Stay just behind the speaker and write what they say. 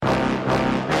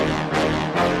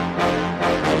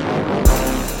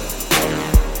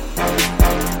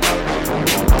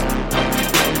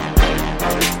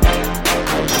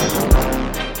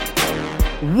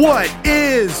What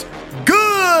is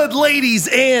good, ladies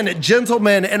and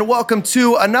gentlemen, and welcome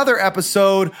to another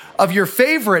episode of your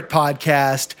favorite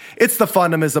podcast. It's the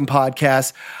Fundamism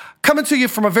Podcast, coming to you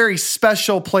from a very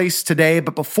special place today.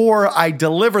 But before I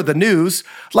deliver the news,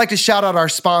 I'd like to shout out our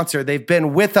sponsor. They've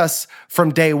been with us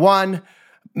from day one.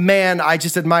 Man, I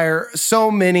just admire so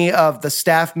many of the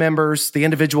staff members, the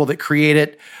individual that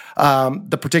created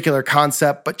the particular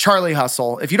concept, but Charlie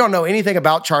Hustle. If you don't know anything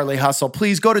about Charlie Hustle,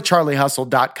 please go to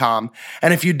charliehustle.com.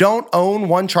 And if you don't own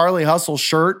one Charlie Hustle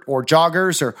shirt or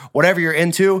joggers or whatever you're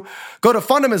into, go to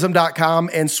fundamism.com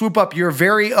and swoop up your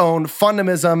very own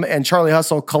Fundamism and Charlie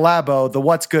Hustle collabo, the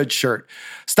What's Good shirt.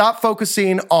 Stop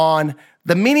focusing on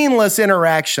the meaningless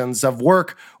interactions of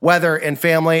work, weather, and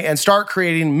family, and start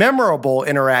creating memorable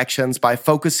interactions by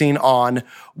focusing on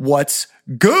what's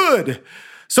good.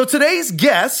 So today's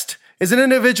guest is an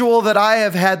individual that I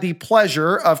have had the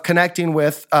pleasure of connecting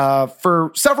with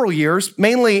for several years,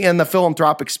 mainly in the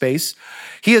philanthropic space.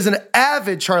 He is an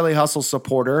avid Charlie Hustle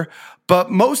supporter,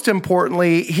 but most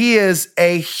importantly, he is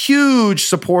a huge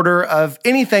supporter of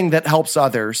anything that helps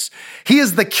others. He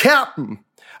is the captain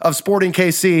of Sporting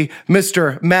KC,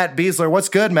 Mr. Matt Besler. What's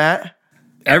good, Matt?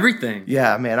 Everything.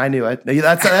 Yeah, man, I knew it.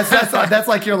 That's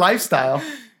like your lifestyle.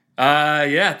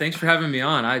 Yeah, thanks for having me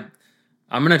on.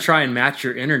 I'm going to try and match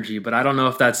your energy, but I don't know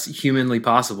if that's humanly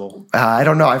possible. I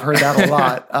don't know. I've heard that a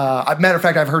lot. Matter of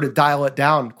fact, I've heard it dial it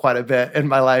down quite a bit in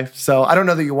my life. So I don't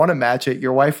know that you want to match it.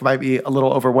 Your wife might be a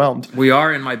little overwhelmed. We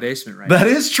are in my basement right now. That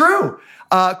is true.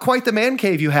 Quite the man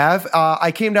cave you have.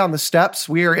 I came down the steps.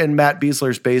 We are in Matt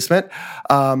Besler's basement.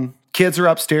 Kids are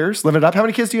upstairs, living it up. How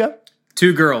many kids do you have?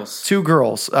 Two girls. Two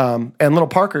girls. And little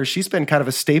Parker, she's been kind of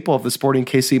a staple of the Sporting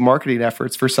KC marketing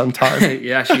efforts for some time.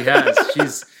 Yeah, she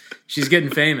has. She's getting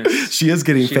famous. She is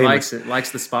getting famous. She likes it,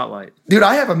 likes the spotlight. Dude,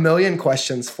 I have a million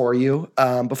questions for you.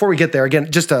 Before we get there,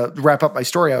 again, just to wrap up my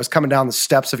story, I was coming down the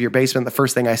steps of your basement. The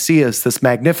first thing I see is this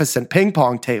magnificent ping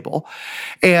pong table.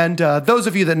 And those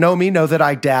of you that know me know that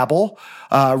I dabble,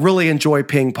 really enjoy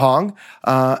ping pong,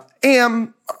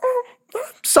 am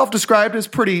self-described as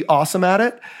pretty awesome at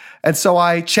it. And so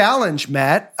I challenged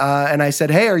Matt, and I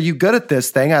said, hey, are you good at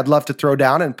this thing? I'd love to throw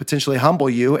down and potentially humble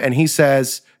you. And he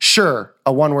says, sure,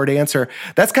 a one-word answer.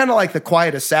 That's kind of like the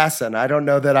quiet assassin. I don't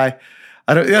know that I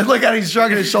don't look at him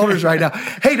shrugging his shoulders right now.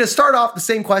 Hey, to start off, the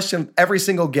same question, every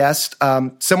single guest,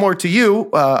 similar to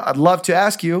you, I'd love to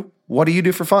ask you, what do you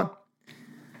do for fun?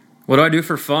 What do I do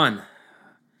for fun?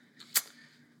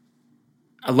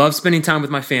 I love spending time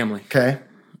with my family. Okay.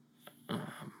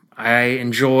 I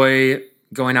enjoy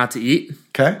going out to eat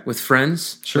with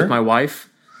friends, Sure. with my wife.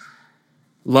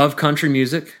 Love country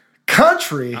music.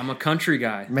 Country? I'm a country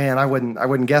guy. Man, I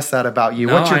wouldn't guess that about you.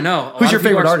 No, I know. Who's your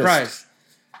favorite artist?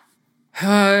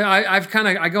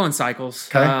 I go in cycles.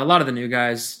 Okay. A lot of the new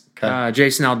guys. Okay.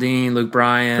 Jason Aldean, Luke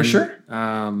Bryan. For sure.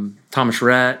 Thomas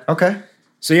Rhett. Okay.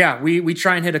 So yeah, we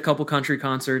try and hit a couple country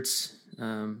concerts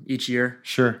each year.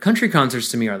 Sure. Country concerts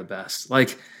to me are the best.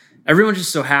 Like, everyone's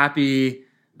just so happy.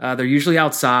 They're usually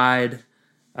outside.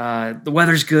 The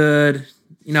weather's good.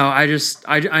 You know,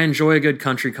 I enjoy a good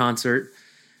country concert.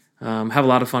 Have a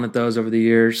lot of fun at those over the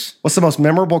years. What's the most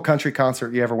memorable country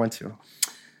concert you ever went to?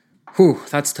 Whew,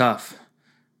 that's tough.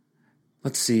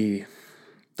 Let's see.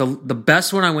 The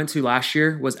best one I went to last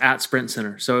year was at Sprint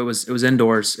Center. So it was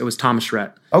indoors. It was Thomas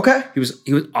Rhett. Okay. He was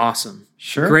awesome.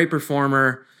 Sure. Great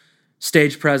performer,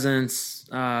 stage presence.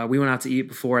 We went out to eat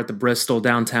before at the Bristol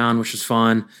downtown, which was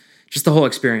fun. Just the whole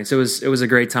experience. It was a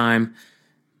great time.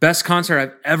 Best concert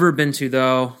I've ever been to,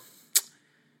 though.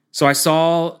 So I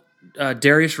saw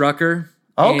Darius Rucker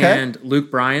and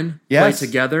Luke Bryan play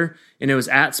together, and it was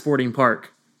at Sporting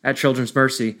Park at Children's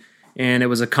Mercy, and it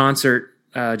was a concert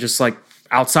just like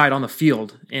outside on the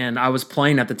field, and I was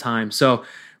playing at the time, so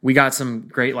we got some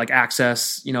great like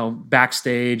access,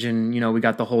 backstage, and we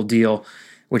got the whole deal,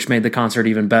 which made the concert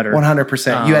even better.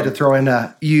 100%. You had to throw in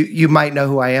you might know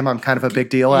who I am. I'm kind of a big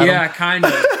deal. Adam. Yeah, kind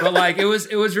of. But like it was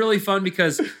really fun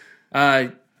because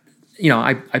I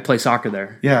play soccer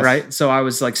there. Yes. Right? So I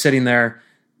was like sitting there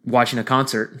watching a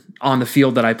concert on the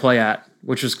field that I play at,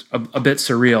 which was a bit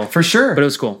surreal. For sure. But it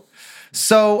was cool.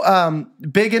 So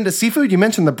big into seafood. You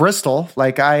mentioned the Bristol.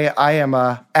 Like I am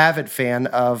a avid fan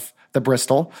of the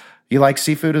Bristol. You like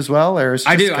seafood as well? Or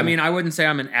I do. I mean, I wouldn't say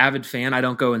I'm an avid fan. I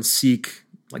don't go and seek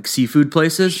like seafood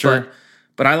places. Sure.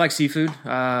 But I like seafood.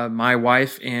 My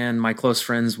wife and my close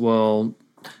friends will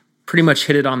pretty much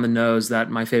hit it on the nose that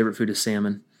my favorite food is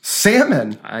salmon.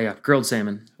 Salmon? Yeah, grilled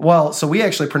salmon. Well, so we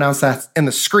actually pronounce that in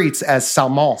the streets as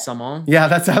salmon. Salmon? Yeah,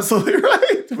 that's absolutely right.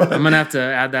 I'm going to have to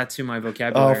add that to my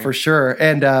vocabulary. Oh, for sure.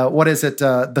 And what is it?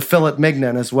 The fillet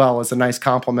mignon as well is a nice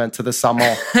compliment to the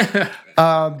salmon.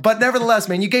 But nevertheless,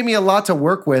 man, you gave me a lot to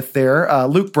work with there.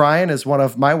 Luke Bryan is one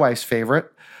of my wife's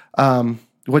favorite.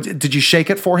 Did you shake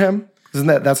it for him?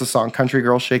 That's a song, Country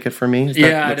Girl, Shake It For Me? It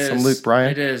is. Some Luke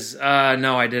Bryan? It is.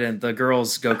 No, I didn't. The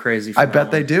girls go crazy for I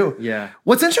bet they do. Yeah.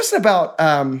 What's interesting about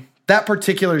that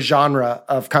particular genre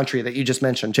of country that you just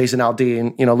mentioned, Jason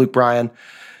Aldean, Luke Bryan,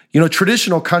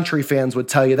 traditional country fans would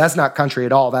tell you that's not country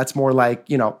at all. That's more like,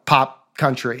 pop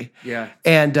country. Yeah.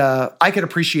 And I could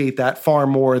appreciate that far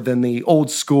more than the old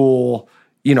school,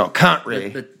 country.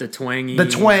 The twangy. The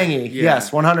twangy,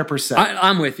 yes, 100%.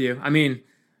 I'm with you. I mean,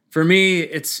 for me,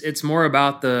 it's more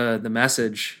about the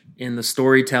message in the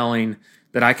storytelling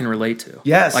that I can relate to.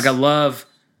 Yes. Like I love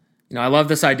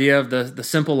this idea of the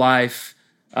simple life,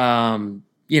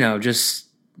 just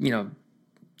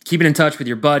keeping in touch with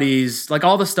your buddies, like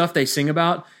all the stuff they sing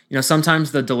about.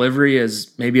 Sometimes the delivery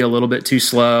is maybe a little bit too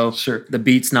slow. Sure. The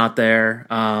beat's not there.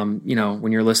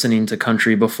 When you're listening to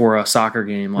country before a soccer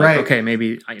game, like, right. Okay,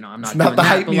 maybe, I'm not it's doing not the that,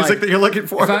 hype music that you're looking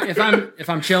for. if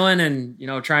I'm chilling and,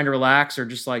 trying to relax or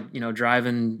just like,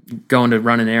 driving, going to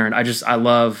run an errand, I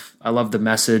love the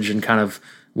message and kind of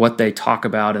what they talk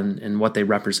about and what they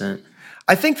represent.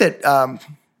 I think that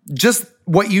just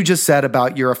what you just said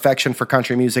about your affection for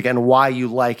country music and why you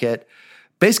like it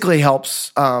basically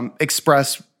helps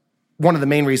express one of the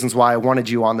main reasons why I wanted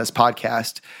you on this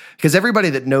podcast, because everybody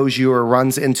that knows you or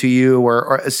runs into you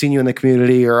or has seen you in the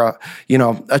community or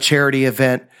a charity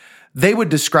event, they would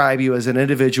describe you as an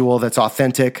individual that's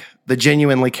authentic, that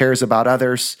genuinely cares about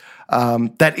others,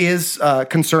 that is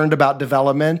concerned about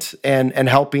development and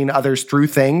helping others through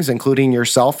things, including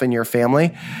yourself and your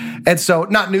family. And so,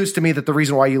 not news to me that the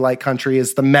reason why you like country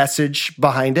is the message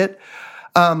behind it.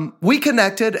 We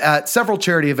connected at several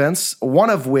charity events,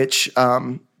 one of which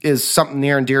is something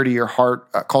near and dear to your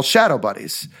heart called Shadow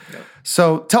Buddies. Yep.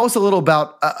 So tell us a little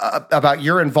about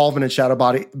your involvement in Shadow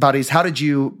Buddies. How did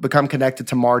you become connected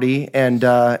to Marty, and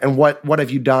what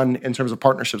have you done in terms of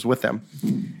partnerships with them?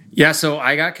 Yeah, so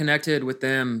I got connected with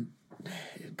them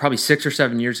probably 6 or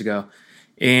 7 years ago,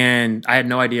 and I had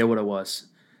no idea what it was.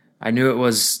 I knew it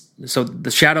was the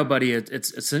Shadow Buddy.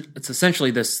 It's essentially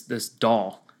this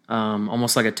doll,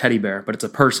 almost like a teddy bear, but it's a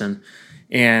person,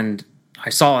 and I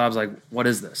saw it. I was like, what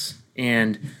is this?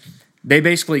 And they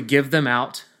basically give them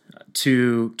out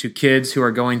to kids who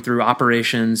are going through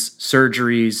operations,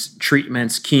 surgeries,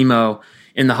 treatments, chemo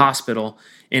in the hospital.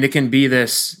 And it can be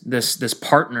this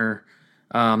partner,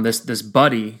 this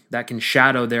buddy that can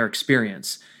shadow their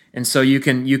experience. And so you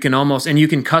can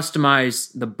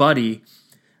customize the buddy.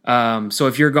 So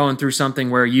if you're going through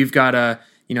something where you've got to,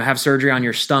 have surgery on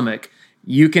your stomach,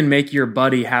 you can make your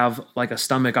buddy have like a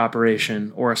stomach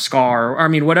operation or a scar, or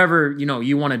whatever,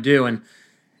 you want to do. And,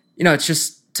 it's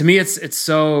just, to me, it's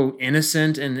so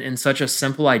innocent and such a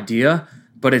simple idea,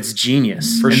 but it's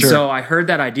genius. For sure. So I heard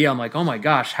that idea. I'm like, oh my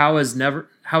gosh, how has no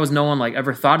one like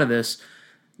ever thought of this?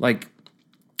 Like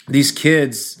these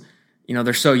kids,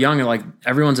 they're so young, and like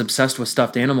everyone's obsessed with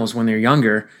stuffed animals when they're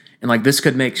younger. And like, this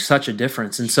could make such a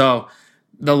difference. And so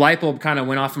the light bulb kind of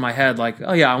went off in my head, like,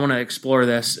 oh yeah, I want to explore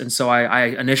this. And so I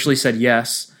initially said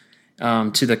yes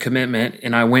to the commitment,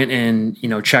 and I went and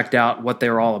checked out what they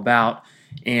were all about.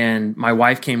 And my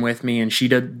wife came with me, and she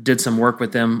did some work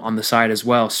with them on the side as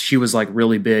well. She was like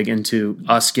really big into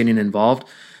us getting involved.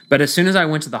 But as soon as I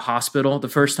went to the hospital the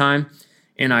first time,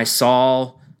 and I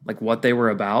saw like what they were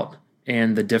about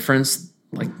and the difference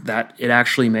like that it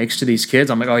actually makes to these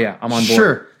kids, I'm like, oh yeah, I'm on board.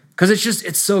 Sure. Because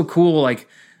it's so cool. Like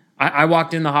I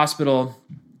walked in the hospital,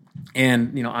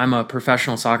 and I'm a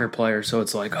professional soccer player, so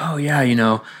it's like, oh yeah,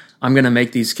 I'm gonna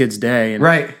make these kids' day. And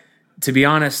right. To be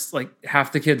honest, like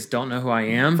half the kids don't know who I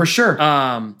am. For sure.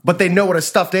 But they know what a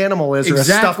stuffed animal is,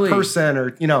 exactly. Or a stuffed person,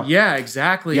 or Yeah,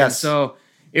 exactly. Yes. And so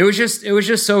it was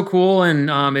just so cool,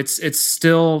 and it's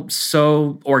still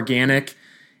so organic,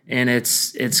 and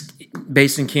it's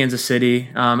based in Kansas City.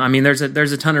 There's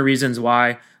a ton of reasons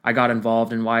why I got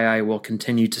involved and why I will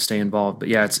continue to stay involved. But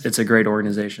yeah, it's a great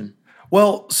organization.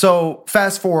 Well, so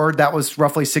fast forward, that was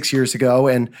roughly 6 years ago,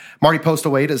 and Marty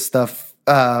Postlewaite is the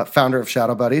founder of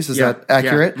Shadow Buddies. Is that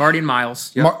accurate? Yeah. Marty and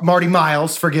Miles. Yep. Marty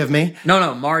Miles, forgive me.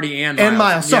 No, Marty and Miles. And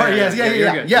Miles. Sorry, yes.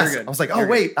 You're good. Yes. I was like, oh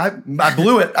wait, I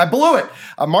blew it.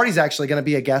 Marty's actually going to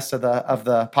be a guest of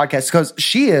the podcast, because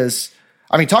she is.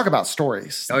 Talk about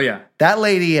stories. Oh, yeah. That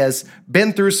lady has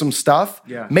been through some stuff,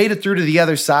 made it through to the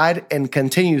other side, and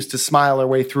continues to smile her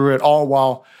way through it, all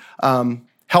while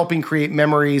helping create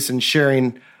memories and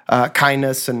sharing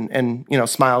kindness and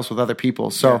smiles with other people.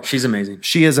 So yeah, she's amazing.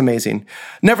 She is amazing.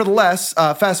 Nevertheless,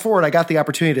 fast forward, I got the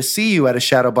opportunity to see you at a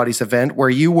Shadow Buddies event where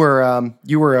you were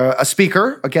a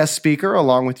speaker, a guest speaker,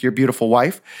 along with your beautiful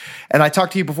wife. And I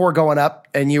talked to you before going up,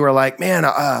 and you were like, "Man,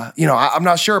 I'm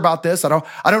not sure about this. I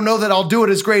don't know that I'll do it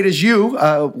as great as you,"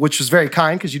 which was very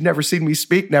kind because you'd never seen me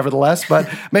speak. Nevertheless, but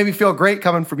made me feel great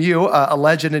coming from you, a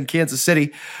legend in Kansas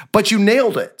City. But you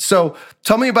nailed it. So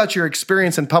tell me about your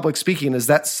experience in public speaking. Is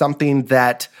that something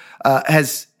that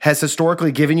has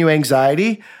historically given you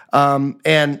anxiety?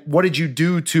 And what did you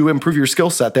do to improve your skill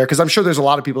set there? Because I'm sure there's a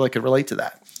lot of people that could relate to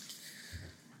that.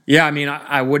 Yeah, I mean,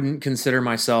 I wouldn't consider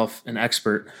myself an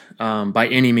expert by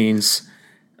any means.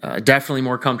 Definitely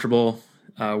more comfortable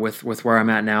with where I'm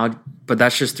at now, but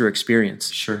that's just through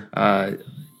experience. Sure.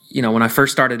 When I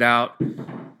first started out,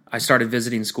 I started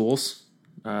visiting schools.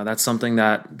 That's something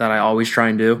that I always try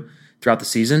and do throughout the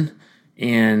season.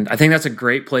 And I think that's a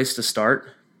great place to start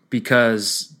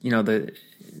because,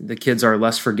 the kids are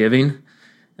less forgiving.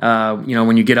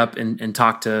 When you get up and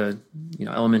talk to,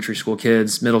 elementary school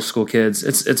kids, middle school kids,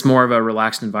 it's more of a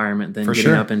relaxed environment than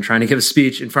getting up and trying to give a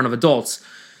speech in front of adults.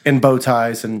 In bow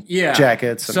ties and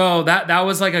jackets. So that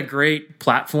was like a great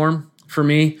platform for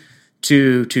me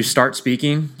to start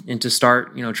speaking and to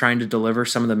start, trying to deliver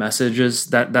some of the messages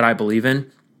that I believe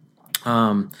in.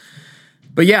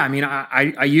 But yeah, I mean,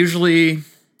 I usually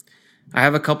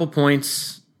have a couple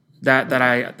points that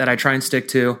I try and stick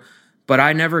to, but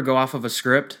I never go off of a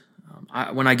script.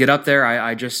 When I get up there,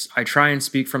 I try and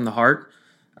speak from the heart.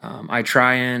 I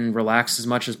try and relax as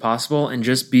much as possible and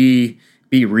just be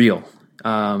real,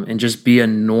 and just be a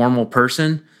normal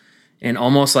person, and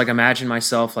almost like imagine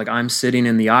myself like I'm sitting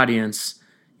in the audience,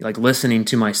 like listening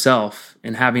to myself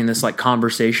and having this like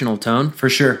conversational tone. For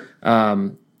sure.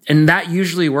 And that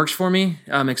usually works for me,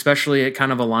 especially it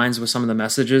kind of aligns with some of the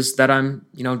messages that I'm,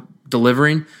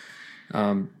 delivering.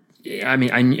 I mean,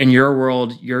 in your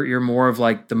world, you're more of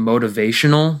like the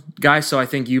motivational guy. So I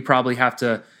think you probably have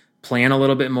to plan a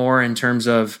little bit more in terms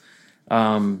of,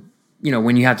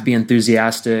 when you have to be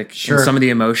enthusiastic and some of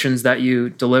the emotions that you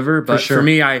deliver. But for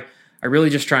me, I really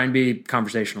just try and be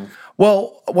conversational.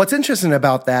 Well, what's interesting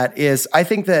about that is I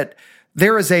think that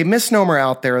there is a misnomer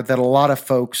out there that a lot of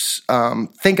folks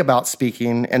think about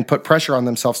speaking and put pressure on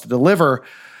themselves to deliver,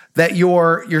 that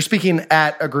you're speaking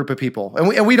at a group of people.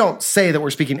 And we don't say that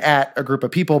we're speaking at a group of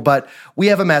people, but we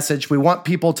have a message. We want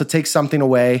people to take something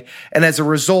away. And as a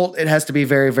result, it has to be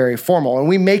very, very formal. And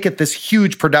we make it this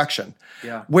huge production.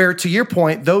 Yeah. Where, to your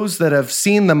point, those that have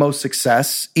seen the most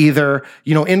success, either,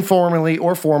 informally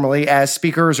or formally as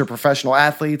speakers or professional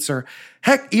athletes, or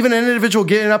heck, even an individual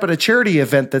getting up at a charity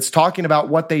event that's talking about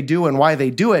what they do and why they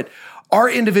do it, are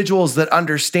individuals that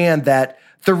understand that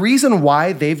the reason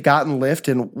why they've gotten lift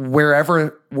in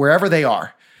wherever they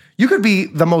are. You could be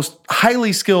the most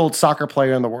highly skilled soccer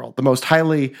player in the world, the most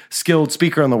highly skilled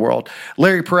speaker in the world.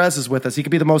 Larry Perez is with us. He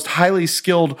could be the most highly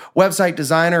skilled website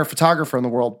designer or photographer in the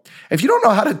world. If you don't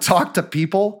know how to talk to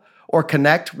people or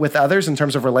connect with others in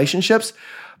terms of relationships,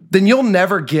 then you'll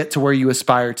never get to where you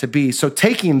aspire to be. So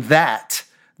taking that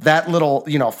little,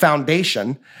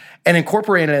 foundation and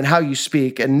incorporating it in how you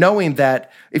speak, and knowing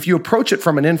that if you approach it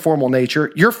from an informal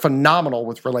nature, you're phenomenal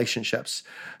with relationships.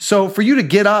 So for you to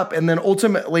get up and then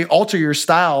ultimately alter your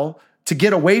style to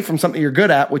get away from something you're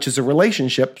good at, which is a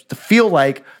relationship, to feel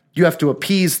like you have to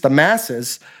appease the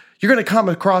masses, you're going to come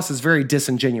across as very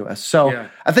disingenuous. So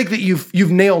I think that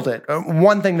you've nailed it.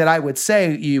 One thing that I would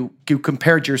say, you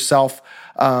compared yourself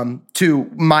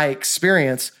to my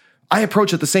experience. I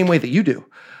approach it the same way that you do.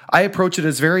 I approach it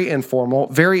as very informal,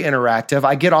 very interactive.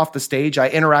 I get off the stage, I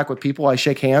interact with people, I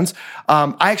shake hands.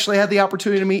 I actually had the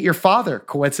opportunity to meet your father,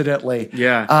 coincidentally,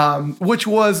 which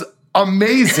was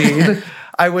amazing.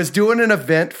 I was doing an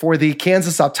event for the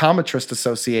Kansas Optometrist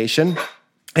Association,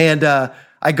 and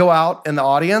I go out in the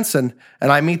audience, and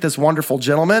I meet this wonderful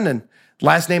gentleman, and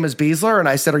last name is Besler, and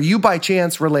I said, "Are you by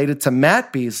chance related to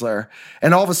Matt Besler?"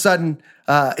 And all of a sudden,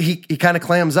 he kind of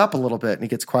clams up a little bit, and he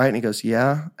gets quiet, and he goes,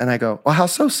 "Yeah." And I go, "Well, how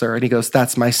so, sir?" And he goes,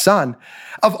 "That's my son."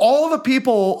 Of all the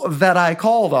people that I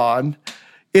called on,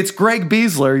 it's Greg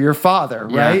Besler, your father,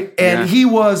 right? And he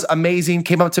was amazing,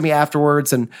 came up to me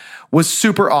afterwards and was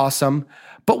super awesome.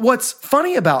 But what's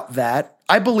funny about that,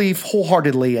 I believe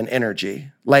wholeheartedly in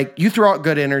energy. Like, you throw out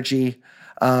good energy,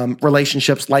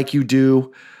 relationships like you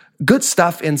do, good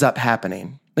stuff ends up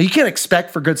happening. Now, you can't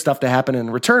expect for good stuff to happen in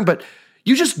return, but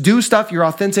you just do stuff, you're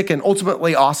authentic, and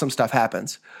ultimately awesome stuff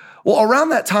happens. Well, around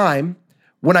that time,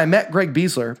 when I met Greg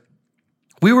Besler,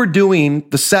 we were doing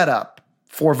the setup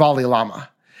for Vali Lama.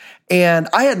 And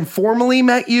I hadn't formally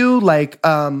met you, like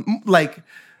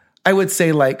I would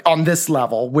say like on this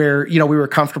level where, we were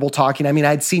comfortable talking. I mean,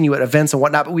 I'd seen you at events and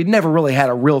whatnot, but we'd never really had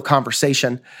a real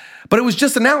conversation. But it was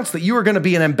just announced that you were going to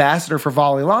be an ambassador for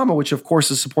Valley Llama, which of course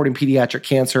is supporting pediatric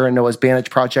cancer and Noah's Bandage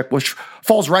Project, which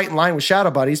falls right in line with Shadow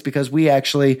Buddies because we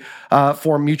actually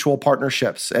form mutual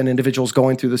partnerships and individuals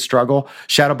going through the struggle.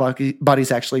 Shadow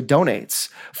Buddies actually donates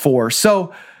for.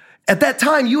 So at that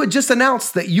time, you had just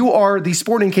announced that you are the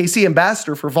Sporting KC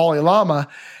ambassador for Valley Llama.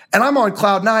 And I'm on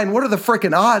cloud nine. What are the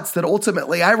freaking odds that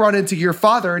ultimately I run into your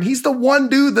father and he's the one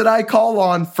dude that I call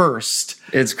on first?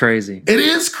 It's crazy. It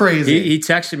is crazy. He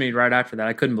texted me right after that.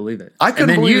 I couldn't believe it. I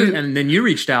couldn't believe it. And then you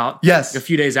reached out yes. a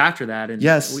few days after that. And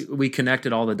yes. we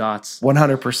connected all the dots.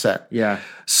 100%. Yeah.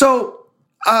 So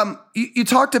you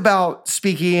talked about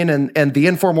speaking and the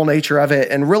informal nature of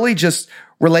it and really just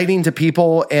relating to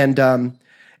people and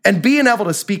being able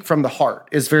to speak from the heart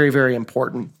is very, very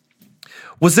important.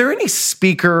 Was there any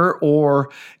speaker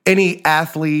or any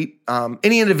athlete,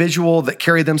 any individual that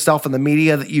carried themselves in the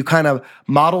media that you kind of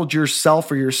modeled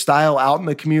yourself or your style out in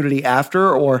the community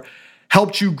after or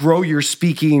helped you grow your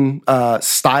speaking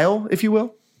style, if you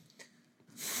will?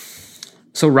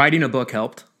 So writing a book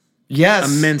helped.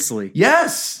 Yes. Immensely.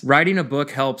 Yes. Writing a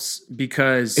book helps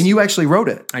because... And you actually wrote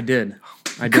it. I did.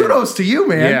 Kudos to you,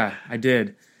 man. Yeah, I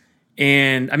did.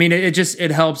 And I mean,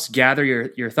 it helps gather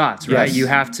your thoughts, right? Yes.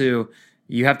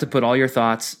 You have to put all your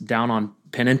thoughts down on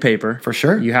pen and paper. For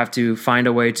sure. You have to find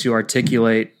a way to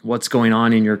articulate what's going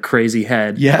on in your crazy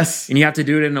head. Yes. And you have to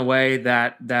do it in a way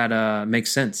that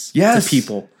makes sense yes. to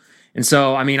people. And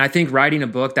so, I mean, I think writing a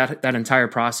book, that entire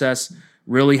process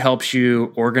really helps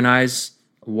you organize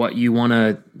what you want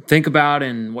to think about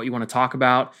and what you want to talk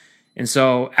about. And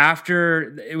so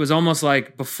after, it was almost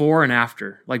like before and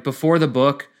after. Like before the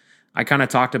book, I kind of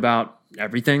talked about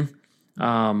everything.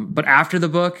 But after the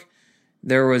book,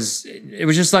 it was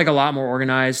just like a lot more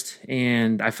organized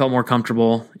and I felt more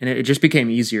comfortable and it just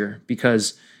became easier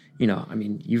because, I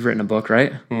mean, you've written a book,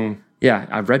 right? Mm. Yeah,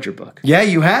 I've read your book. Yeah,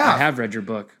 you have. I have read your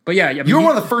book. But yeah. I mean, you were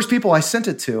one of the first people I sent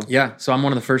it to. Yeah, so I'm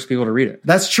one of the first people to read it.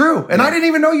 That's true. And I didn't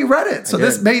even know you read it. So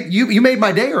this made, you made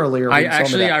my day earlier.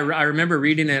 I remember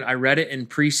reading it. I read it in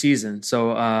preseason.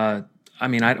 So,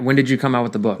 when did you come out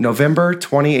with the book? November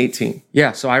 2018.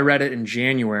 Yeah, so I read it in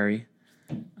January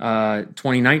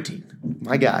 2019.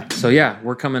 My guy. So yeah,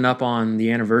 we're coming up on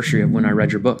the anniversary of when I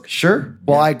read your book. Sure.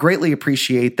 Well, I greatly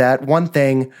appreciate that. One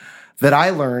thing that I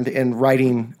learned in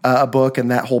writing a book and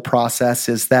that whole process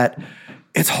is that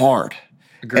it's hard.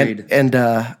 Agreed. And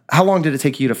how long did it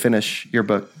take you to finish your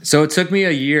book? So it took me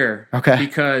a year. Okay.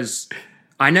 Because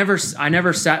I never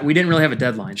sat, we didn't really have a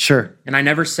deadline. Sure. And I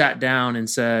never sat down and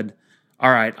said,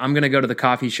 all right, I'm going to go to the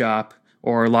coffee shop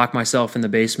or lock myself in the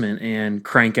basement and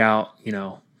crank out,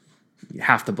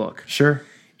 half the book. Sure.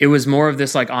 It was more of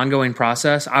this like ongoing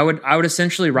process. I would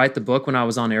essentially write the book when I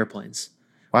was on airplanes.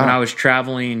 Wow. When I was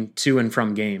traveling to and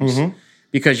from games. Mm-hmm.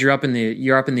 Because you're up in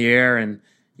the air and,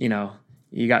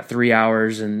 you got 3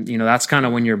 hours and, that's kind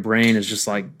of when your brain is just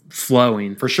like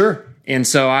flowing. For sure. And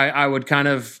so I would kind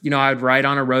of, I'd write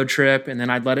on a road trip and then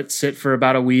I'd let it sit for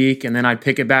about a week and then I'd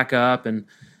pick it back up and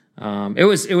it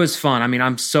was fun. I mean,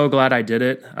 I'm so glad I did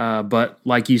it. But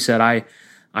like you said, I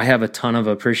have a ton of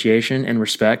appreciation and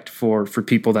respect for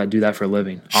people that do that for a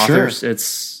living. Authors, sure.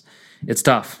 It's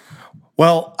tough.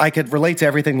 Well, I could relate to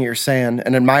everything that you're saying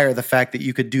and admire the fact that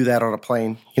you could do that on a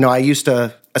plane. I used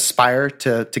to aspire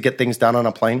to get things done on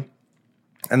a plane.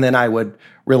 And then I would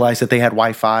realize that they had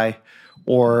Wi-Fi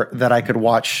or that I could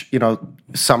watch,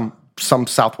 some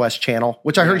Southwest channel,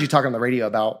 which I heard you talk on the radio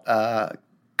about a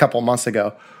couple of months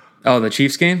ago. Oh, the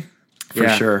Chiefs game? For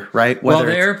sure, right? Well,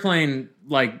 the airplane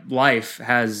life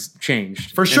has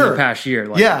changed for sure in the past year.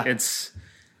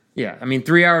 I mean,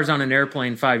 3 hours on an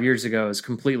airplane 5 years ago is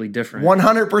completely different.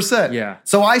 100%. Yeah.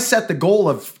 So I set the goal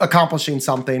of accomplishing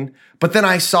something, but then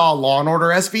I saw Law & Order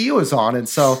SVU is on, and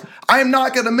so I am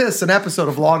not going to miss an episode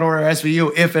of Law & Order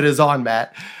SVU if it is on,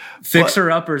 Matt.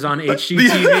 Fixer-uppers on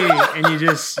HGTV, and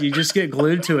you just get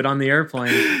glued to it on the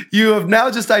airplane. You have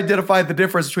now just identified the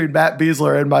difference between Matt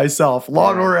Besler and myself.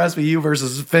 Law & Order SVU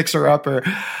versus Fixer-upper.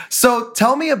 So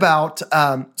tell me about,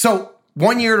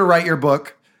 1 year to write your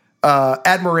book.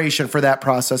 Admiration for that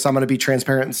process. I'm going to be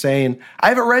transparent and saying I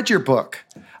haven't read your book.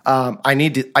 I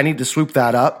need to swoop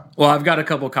that up. Well, I've got a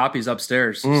couple copies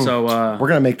upstairs, so we're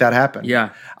going to make that happen.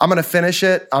 Yeah, I'm going to finish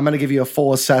it. I'm going to give you a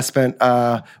full assessment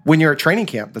when you're at training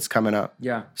camp that's coming up.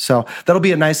 Yeah, so that'll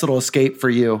be a nice little escape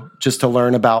for you just to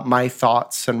learn about my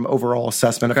thoughts and overall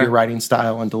assessment of your writing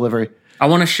style and delivery. I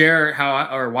want to share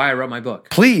why I wrote my book.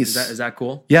 Please. Is that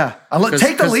cool? Yeah.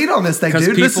 Take the lead on this thing,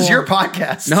 dude. This is your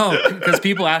podcast. No, because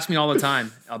people ask me all the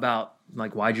time about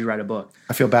Like, why'd you write a book?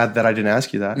 I feel bad that I didn't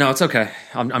ask you that. No, it's okay.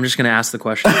 I'm just going to ask the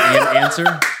question and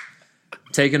answer.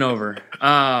 Taking over.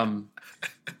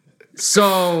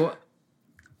 So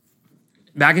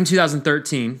back in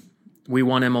 2013, we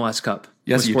won MLS Cup.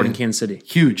 Yes, with Sporting Kansas City.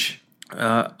 Huge.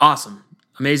 Awesome.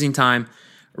 Amazing time.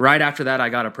 Right after that, I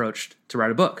got approached to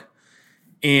write a book.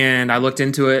 And I looked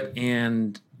into it,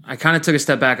 and I kind of took a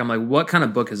step back. I'm like, what kind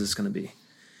of book is this going to be?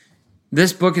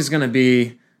 This book is going to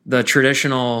be the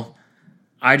traditional,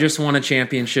 I just won a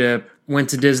championship, went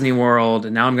to Disney World,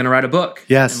 and now I'm going to write a book.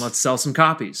 Yes. And let's sell some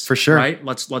copies. For sure. Right?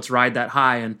 Let's ride that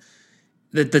high. And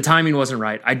the timing wasn't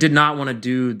right. I did not want to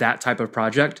do that type of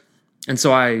project. And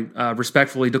so I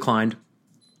respectfully declined.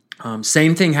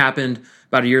 Same thing happened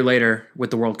about a year later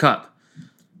with the World Cup.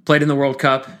 Played in the World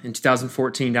Cup in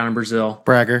 2014 down in Brazil.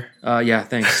 Bragger. Yeah,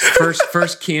 thanks.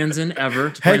 First Kansan ever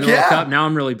to play in the World Cup. Now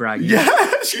I'm really bragging.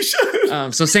 Yes, you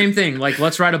should. So same thing. Like,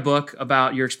 let's write a book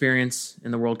about your experience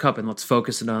in the World Cup, and let's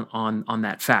focus it on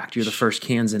that fact. You're the first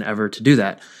Kansan ever to do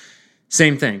that.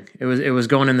 Same thing. It was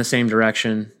going in the same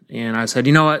direction, and I said,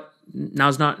 you know what?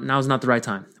 Now's not the right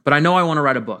time. But I know I want to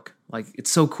write a book. Like, it's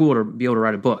so cool to be able to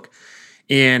write a book.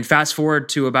 And fast forward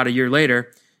to about a year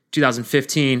later,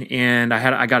 2015, and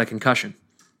I got a concussion,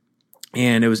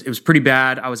 and it was pretty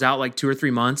bad. I was out like 2 or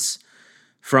 3 months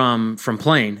from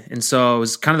playing, and so it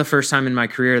was kind of the first time in my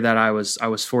career that I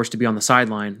was forced to be on the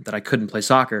sideline, that I couldn't play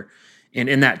soccer. And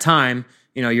in that time,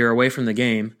 you're away from the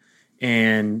game,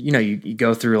 and you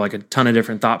go through like a ton of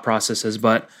different thought processes.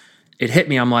 But it hit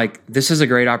me. I'm like, this is a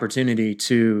great opportunity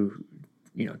to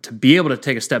be able to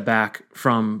take a step back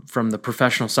from the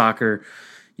professional soccer.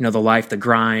 The life, the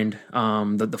grind,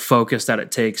 the focus that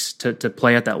it takes to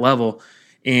play at that level.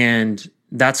 And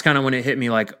that's kind of when it hit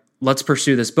me, like, let's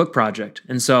pursue this book project.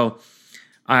 And so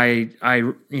I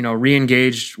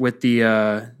re-engaged with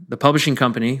the publishing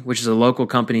company, which is a local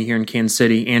company here in Kansas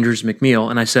City, Andrews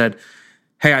McMeel. And I said,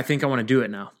 hey, I think I want to do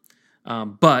it now.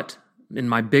 And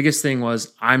my biggest thing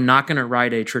was, I'm not going to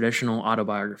write a traditional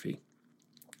autobiography.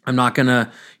 You're not going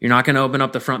to open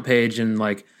up the front page and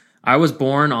like, I was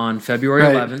born on February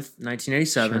 11th,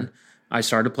 1987. Sure. I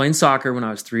started playing soccer when I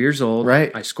was 3 years old.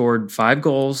 Right. I scored 5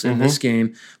 goals in this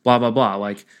game, blah, blah, blah.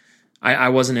 Like, I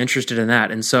wasn't interested in that.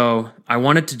 And so I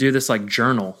wanted to do this like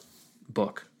journal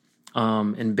book,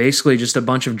 and basically just a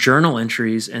bunch of journal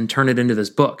entries and turn it into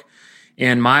this book.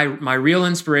 And my real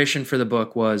inspiration for the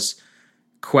book was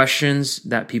questions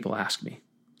that people ask me.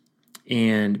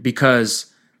 And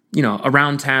because,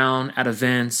 around town, at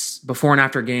events, before and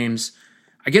after games,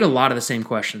 I get a lot of the same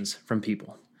questions from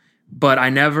people, but I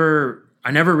never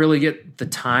really get the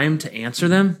time to answer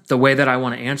them the way that I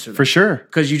want to answer them. For sure.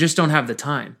 Because you just don't have the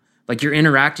time. Like, you're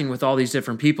interacting with all these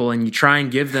different people and you try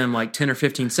and give them like 10 or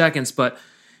 15 seconds, but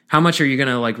how much are you going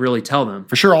to like really tell them?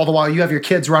 For sure. All the while you have your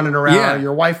kids running around, or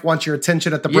your wife wants your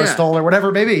attention at the Bristol or whatever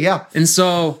it may be. Yeah. And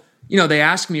so, they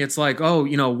ask me, it's like,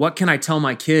 oh, what can I tell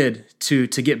my kid to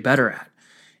get better at?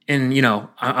 And,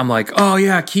 I'm like, oh,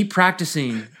 yeah, keep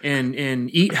practicing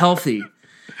and eat healthy.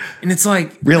 And it's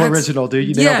like... Real original, dude.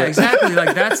 You nailed it. Yeah, exactly.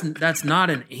 Like, that's not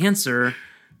an answer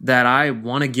that I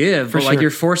want to give, but like you're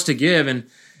forced to give.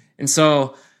 And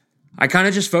so I kind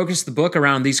of just focused the book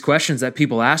around these questions that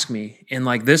people ask me. And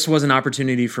like, this was an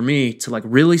opportunity for me to like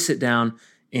really sit down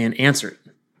and answer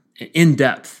it in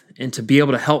depth, and to be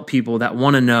able to help people that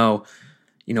want to know,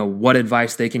 what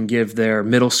advice they can give their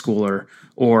middle schooler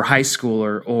or high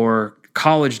schooler or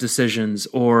college decisions,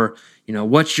 or,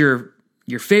 what's your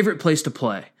favorite place to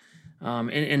play.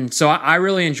 And so I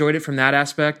really enjoyed it from that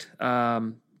aspect.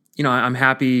 I'm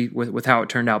happy with how it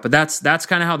turned out, but that's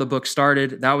kind of how the book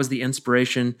started. That was the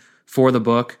inspiration for the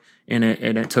book, and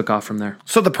it took off from there.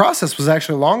 So the process was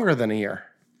actually longer than a year.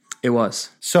 It was.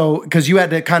 So, because you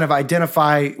had to kind of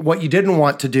identify what you didn't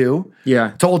want to do,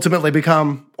 to ultimately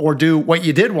become or do what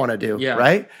you did want to do,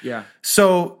 right? Yeah.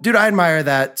 So, dude, I admire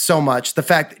that so much. The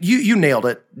fact that you nailed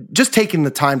it. Just taking the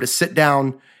time to sit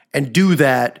down and do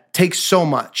that takes so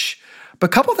much.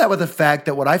 But couple that with the fact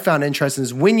that what I found interesting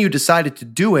is when you decided to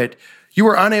do it, you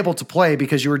were unable to play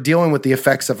because you were dealing with the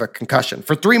effects of a concussion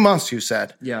for 3 months. You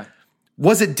said, yeah.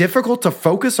 Was it difficult to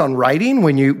focus on writing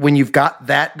when you've got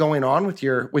that going on with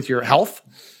your health?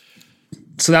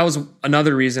 So that was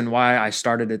another reason why I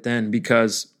started it then,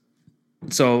 because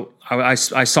I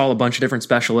saw a bunch of different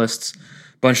specialists,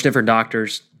 a bunch of different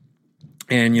doctors,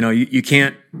 and you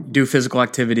can't do physical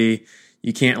activity,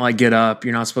 you can't like get up,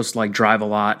 you're not supposed to like drive a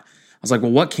lot. I was like,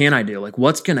 well, what can I do? Like,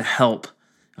 what's going to help?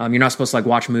 You're not supposed to like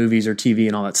watch movies or TV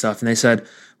and all that stuff. And they said,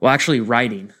 well, actually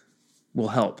writing will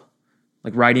help.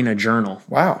 Like writing a journal.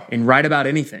 Wow. And write about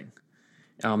anything.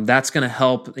 That's going to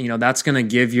help, that's going to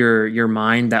give your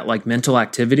mind that like mental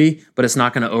activity, but it's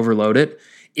not going to overload it.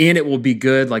 And it will be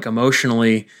good, like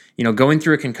emotionally, going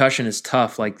through a concussion is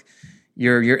tough. Like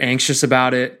you're anxious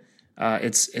about it.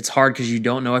 It's hard because you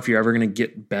don't know if you're ever going to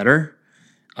get better.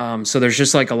 So there's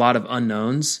just like a lot of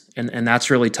unknowns and that's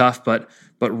really tough, but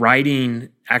writing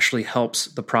actually helps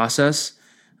the process.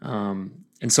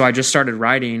 And so I just started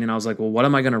writing and I was like, well, what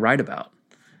am I going to write about?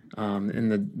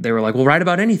 They were like, well, write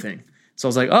about anything. So I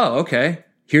was like, oh, okay,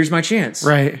 here's my chance.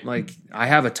 Right. Like I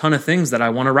have a ton of things that I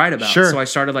want to write about. Sure. So I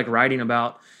started like writing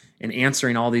about and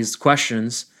answering all these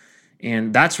questions.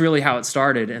 And that's really how it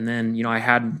started. And then,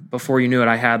 before you knew it,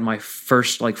 I had my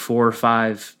first like 4 or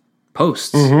 5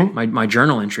 posts, my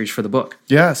journal entries for the book.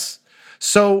 Yes.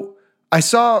 So I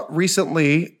saw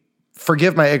recently,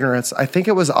 forgive my ignorance, I think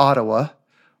it was Ottawa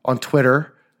on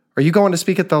Twitter. Are you going to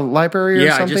speak at the library or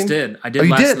something? Yeah, I just did. I did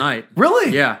last night.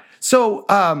 Really? Yeah. So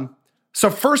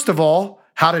first of all,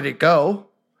 how did it go?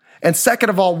 And second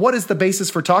of all, what is the basis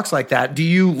for talks like that? Do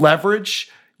you leverage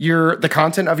the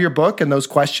content of your book and those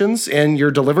questions in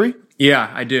your delivery?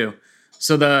 Yeah, I do.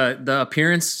 So the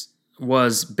appearance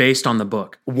was based on the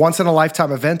book. Once in a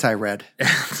lifetime event, I read.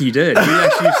 You did. You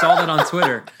actually saw that on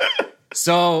Twitter.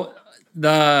 So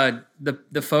the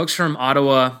folks from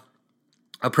Ottawa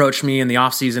approached me in the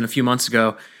off season a few months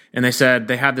ago, and they said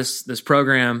they have this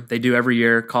program they do every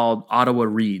year called Ottawa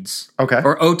Reads. Okay.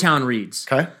 Or O-Town Reads.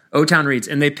 Okay. O-Town Reads.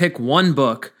 And they pick one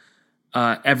book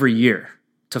every year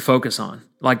to focus on.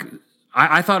 Like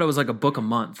I thought it was like a book a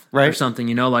month or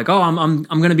something, like, oh, I'm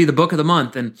going to be the book of the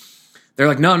month. And they're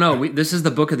like, no, this is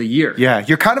the book of the year. Yeah,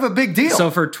 you're kind of a big deal.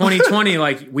 So for 2020,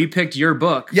 like we picked your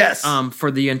book. Yes. For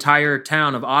the entire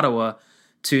town of Ottawa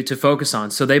to focus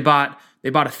on. So they bought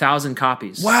 1,000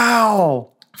 copies.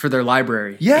 Wow. For their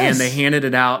library. Yes. And they handed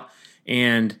it out.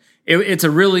 And it's a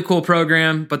really cool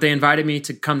program, but they invited me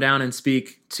to come down and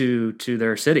speak to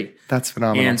their city. That's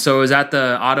phenomenal. And so it was at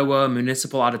the Ottawa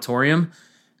Municipal Auditorium,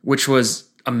 which was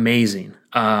amazing.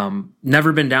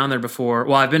 Never been down there before.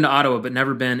 Well, I've been to Ottawa, but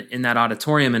never been in that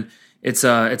auditorium. And it's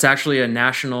actually a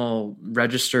national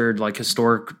registered like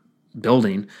historic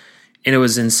building. And it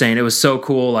was insane. It was so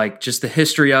cool. Like just the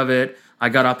history of it. I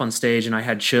got up on stage and I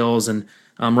had chills. And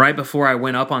right before I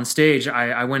went up on stage,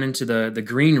 I went into the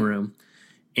green room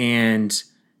and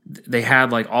they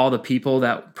had like all the people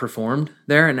that performed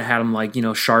there and it had them like,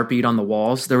 Sharpied on the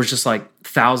walls. There was just like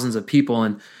thousands of people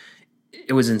and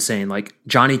it was insane. Like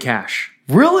Johnny Cash.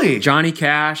 Really? Johnny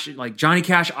Cash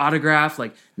autograph,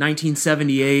 like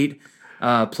 1978,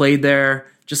 played there.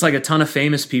 Just like a ton of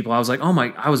famous people. I was like,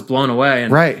 I was blown away.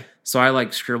 And right. So I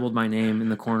like scribbled my name in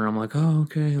the corner. I'm like, oh,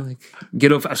 okay. Like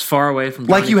get as far away from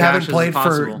Johnny like you Cash haven't played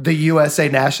for the USA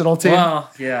national team.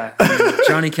 Well, yeah. I mean,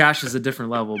 Johnny Cash is a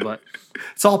different level, but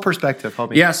it's all perspective,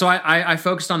 homie. Yeah. So I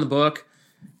focused on the book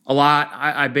a lot.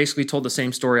 I basically told the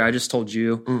same story I just told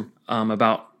you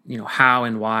about how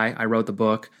and why I wrote the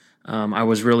book. I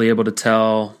was really able to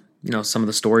tell some of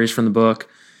the stories from the book.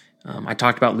 I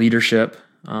talked about leadership.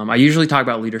 I usually talk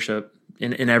about leadership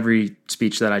in every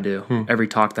speech that I do, every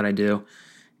talk that I do.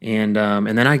 And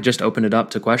then I just opened it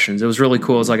up to questions. It was really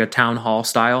cool. It was like a town hall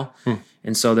style.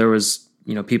 And so there was,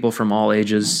 people from all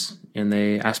ages and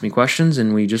they asked me questions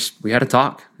and we had a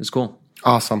talk. It was cool.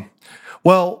 Awesome.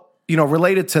 Well,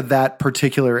 related to that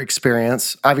particular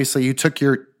experience, obviously you took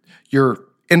your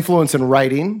influence in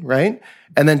writing, right?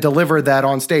 And then delivered that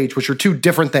on stage, which are two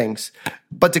different things.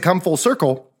 But to come full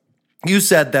circle, you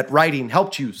said that writing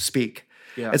helped you speak.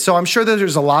 Yeah. And so I'm sure that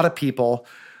there's a lot of people,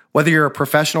 whether you're a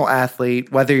professional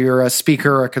athlete, whether you're a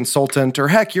speaker, a consultant, or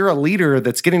heck, you're a leader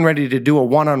that's getting ready to do a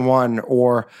one-on-one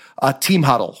or a team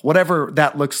huddle, whatever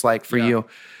that looks like for you.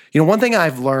 One thing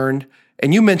I've learned,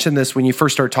 and you mentioned this when you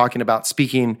first started talking about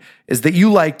speaking, is that you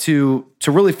like to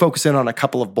really focus in on a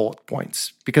couple of bullet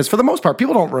points. Because for the most part,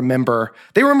 people don't remember.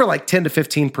 They remember like 10 to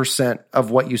 15%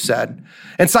 of what you said.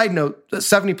 And side note,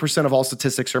 70% of all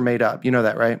statistics are made up. You know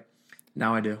that, right?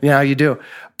 Now I do. Yeah, you do.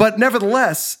 But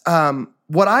nevertheless,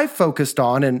 what I focused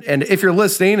on, and if you're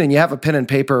listening and you have a pen and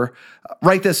paper,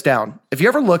 write this down. If you're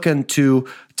ever looking to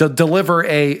deliver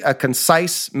a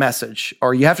concise message,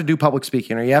 or you have to do public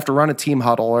speaking, or you have to run a team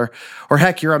huddle, or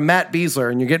heck, you're a Matt Besler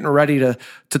and you're getting ready to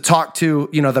talk to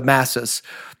the masses.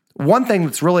 One thing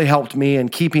that's really helped me in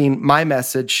keeping my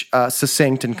message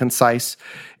succinct and concise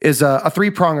is a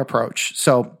 3-prong approach.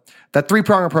 So that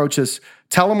 3-prong approach is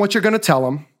tell them what you're going to tell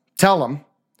them,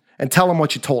 and tell them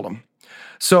what you told them.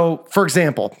 So, for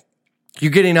example, you're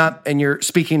getting up and you're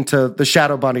speaking to the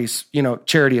Shadow Bunnies,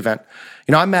 charity event.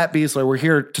 I'm Matt Besler. We're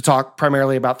here to talk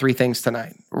primarily about 3 things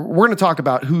tonight. We're going to talk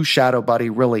about who Shadow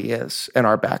Buddy really is in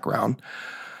our background.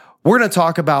 we're going to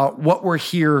talk about what we're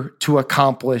here to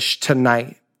accomplish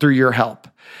tonight through your help.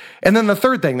 And then the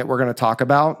third thing that we're going to talk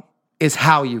about is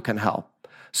how you can help.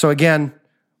 So again,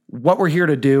 what we're here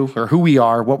to do, or who we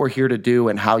are, what we're here to do,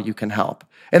 and how you can help.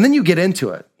 And then you get into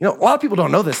it. A lot of people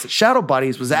don't know this, that Shadow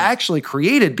Buddies was actually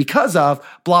created because of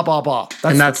blah, blah, blah.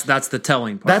 That's the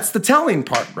telling part. That's the telling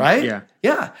part, right? Yeah.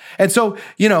 Yeah. And so,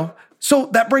 so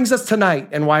that brings us tonight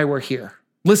and why we're here.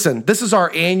 Listen, this is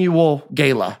our annual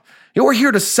gala. We're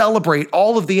here to celebrate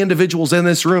all of the individuals in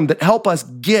this room that help us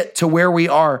get to where we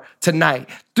are tonight.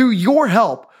 Through your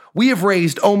help, we have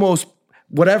raised almost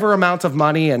whatever amount of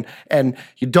money, and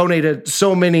you donated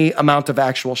so many amount of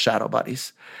actual Shadow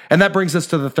Buddies. And that brings us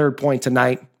to the third point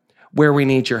tonight, where we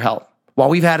need your help. While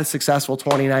we've had a successful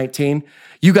 2019,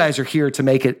 you guys are here to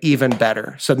make it even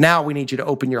better. So now we need you to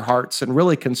open your hearts and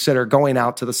really consider going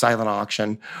out to the silent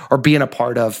auction or being a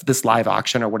part of this live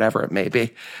auction or whatever it may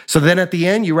be. So then at the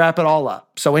end, you wrap it all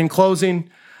up. So in closing,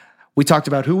 we talked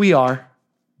about who we are,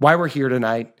 why we're here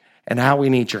tonight, and how we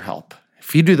need your help.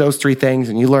 If you do those three things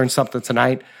and you learn something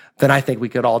tonight, then I think we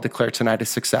could all declare tonight a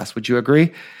success. Would you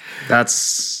agree?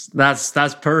 That's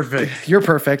perfect. You're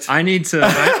perfect. I need to.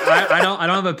 I don't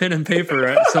have a pen and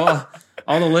paper, so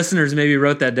all the listeners maybe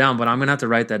wrote that down, but I'm gonna have to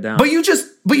write that down. But you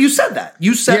said that.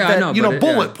 You said that. I know,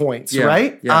 bullet points,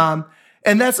 right? Yeah.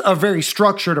 And that's a very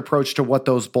structured approach to what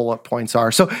those bullet points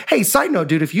are. So, hey, side note,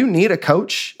 dude, if you need a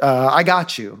coach, I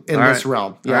got you in this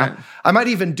realm. Yeah. Right. I might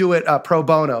even do it pro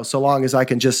bono, so long as I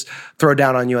can just throw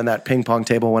down on you on that ping pong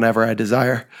table whenever I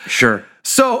desire. Sure.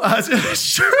 So,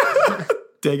 sure.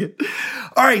 Dig it.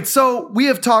 All right. So we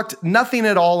have talked nothing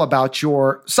at all about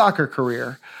your soccer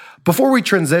career. Before we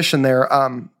transition there,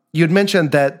 you had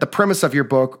mentioned that the premise of your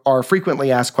book are frequently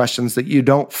asked questions that you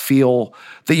don't feel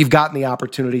that you've gotten the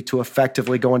opportunity to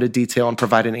effectively go into detail and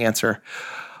provide an answer.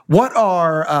 What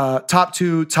are top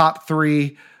 2, top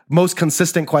 3 most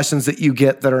consistent questions that you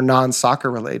get that are non-soccer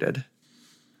related?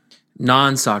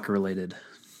 Non-soccer related.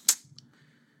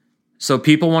 So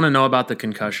people want to know about the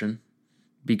concussion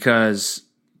because,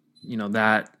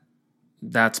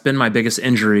 that's been my biggest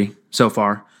injury so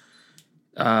far.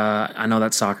 I know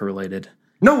that's soccer related.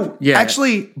 No,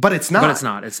 actually, but it's not.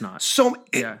 It's not. So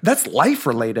that's life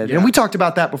related. Yeah. And we talked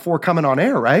about that before coming on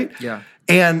air, right? Yeah.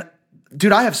 And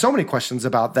dude, I have so many questions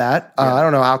about that. I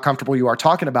don't know how comfortable you are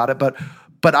talking about it, but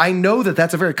I know that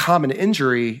that's a very common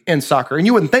injury in soccer, and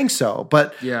you wouldn't think so.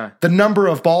 But the number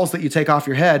of balls that you take off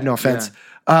your head, no offense,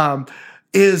 could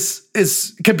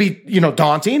be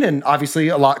daunting, and obviously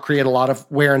create a lot of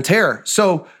wear and tear.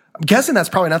 So I'm guessing that's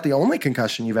probably not the only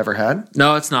concussion you've ever had.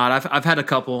 No, it's not. I've had a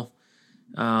couple.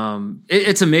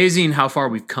 It's amazing how far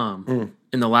we've come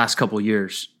in the last couple of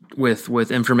years with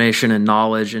information and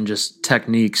knowledge and just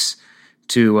techniques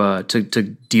to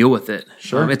deal with it.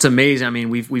 Sure. It's amazing. I mean,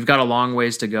 we've got a long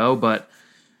ways to go, but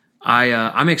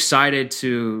I'm excited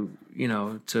to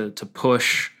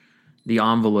push the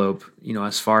envelope,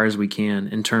 as far as we can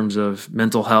in terms of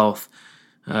mental health,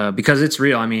 because it's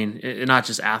real. I mean, not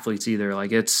just athletes either.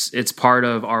 Like it's part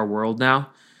of our world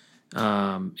now.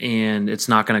 And it's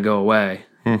not going to go away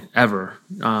ever.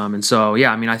 And so,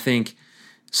 I think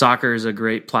soccer is a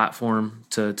great platform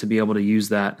to be able to use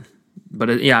that. But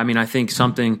I think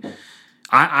something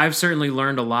I've certainly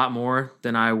learned a lot more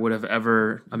than I would have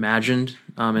ever imagined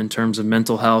in terms of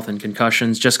mental health and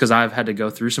concussions, just because I've had to go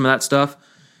through some of that stuff.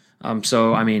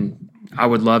 So, I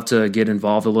would love to get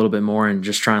involved a little bit more and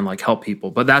just try and help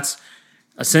people. But that's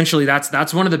essentially,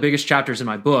 that's one of the biggest chapters in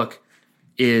my book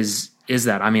is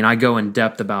that. I go in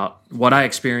depth about what I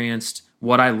experienced,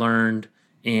 what I learned,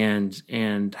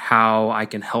 and how I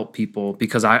can help people,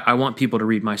 because I want people to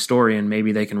read my story and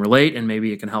maybe they can relate and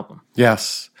maybe it can help them.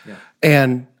 Yes. Yeah.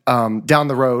 And down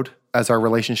the road, as our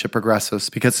relationship progresses,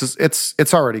 because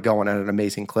it's already going at an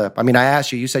amazing clip. I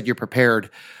asked you, you said you're prepared.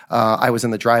 I was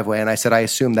in the driveway and I said, I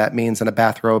assume that means in a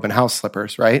bathrobe and house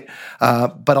slippers, right?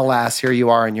 But alas, here you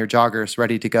are in your joggers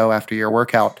ready to go after your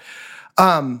workout.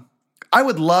 I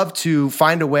would love to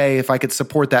find a way, if I could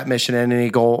support that mission in any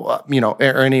goal, or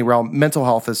any realm. Mental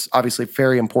health is obviously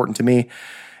very important to me.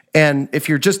 And if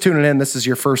you're just tuning in, this is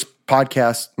your first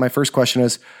podcast. My first question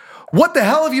is, what the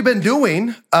hell have you been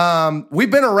doing?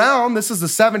 We've been around. This is the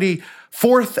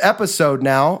 74th episode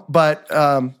now, but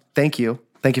thank you.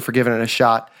 Thank you for giving it a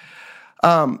shot.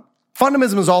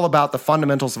 Fundamentalism is all about the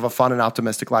fundamentals of a fun and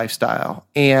optimistic lifestyle.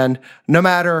 And no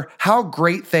matter how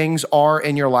great things are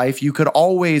in your life, you could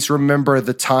always remember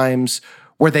the times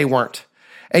where they weren't.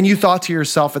 And you thought to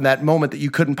yourself in that moment that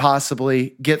you couldn't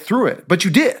possibly get through it, but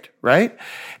you did, right?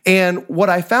 And what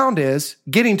I found is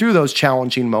getting through those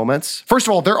challenging moments, first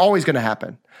of all, they're always going to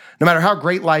happen. No matter how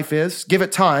great life is, give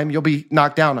it time, you'll be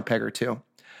knocked down a peg or two.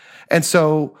 And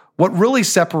so what really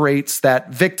separates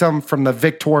that victim from the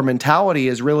victor mentality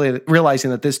is really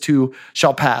realizing that this too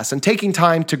shall pass and taking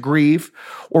time to grieve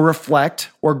or reflect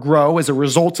or grow as a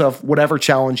result of whatever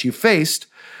challenge you faced.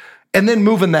 And then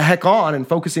moving the heck on and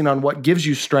focusing on what gives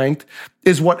you strength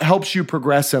is what helps you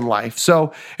progress in life.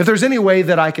 So if there's any way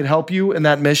that I could help you in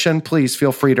that mission, please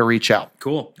feel free to reach out.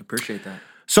 Cool. Appreciate that.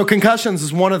 So concussions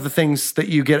is one of the things that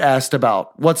you get asked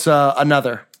about. What's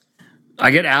another?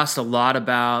 I get asked a lot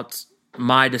about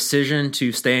my decision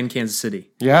to stay in Kansas City.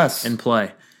 Yes. And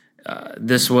play.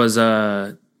 This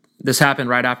happened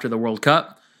right after the World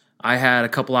Cup. I had a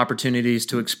couple opportunities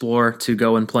to explore to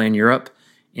go and play in Europe.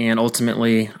 And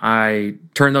ultimately, I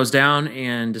turned those down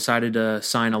and decided to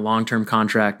sign a long-term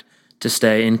contract to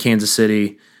stay in Kansas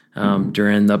City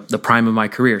during the prime of my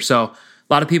career. So a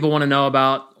lot of people want to know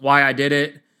about why I did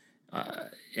it.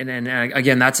 And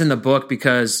again, that's in the book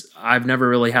because I've never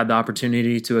really had the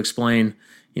opportunity to explain,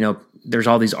 there's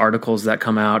all these articles that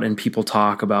come out and people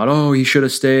talk about, oh, he should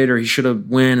have stayed or he should have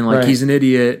won and right. He's an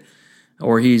idiot.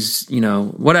 Or he's,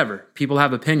 whatever. People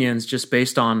have opinions just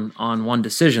based on one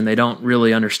decision. They don't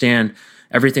really understand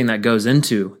everything that goes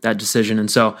into that decision. And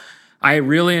so I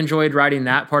really enjoyed writing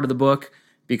that part of the book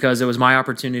because it was my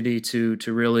opportunity to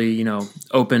really,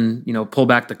 open, pull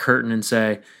back the curtain and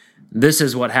say, this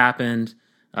is what happened.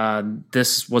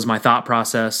 This was my thought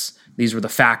process. These were the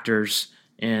factors.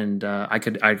 And I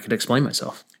could explain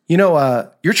myself.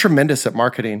 You're tremendous at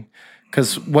marketing.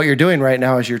 Because what you're doing right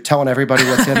now is you're telling everybody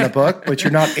what's in the book, but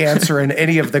you're not answering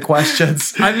any of the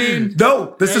questions. I mean,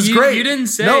 no, this is great. You didn't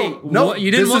say, no, you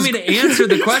didn't want me to answer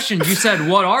the questions. You said,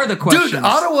 what are the questions? Dude,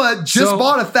 Ottawa just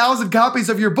bought 1,000 copies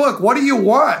of your book. What do you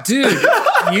want? Dude,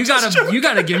 you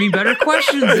gotta give me better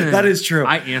questions then. That is true.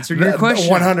 I answered your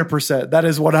question. 100%. That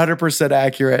is 100%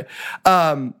 accurate.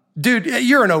 Dude,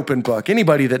 you're an open book.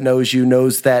 Anybody that knows you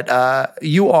knows that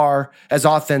you are as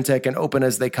authentic and open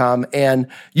as they come, and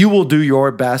you will do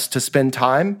your best to spend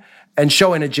time and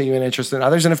showing a genuine interest in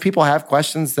others. And if people have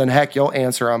questions, then heck, you'll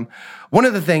answer them. One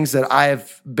of the things that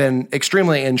I've been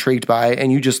extremely intrigued by,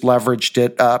 and you just leveraged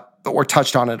it or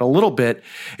touched on it a little bit,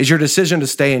 is your decision to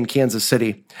stay in Kansas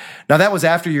City. Now, that was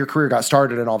after your career got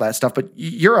started and all that stuff, but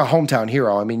you're a hometown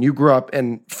hero. I mean, you grew up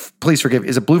in, please forgive,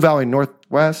 is it Blue Valley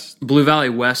Northwest? Blue Valley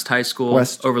West High School,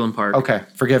 West. Overland Park. Okay,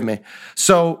 forgive me.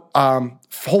 So,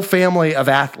 whole family of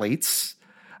athletes,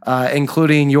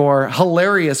 including your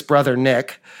hilarious brother,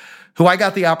 Nick, who I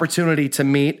got the opportunity to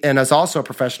meet and is also a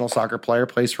professional soccer player,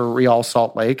 plays for Real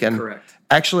Salt Lake. And correct.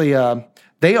 Actually,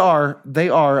 they are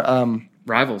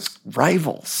rivals.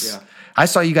 Rivals. Yeah. I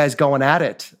saw you guys going at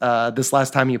it this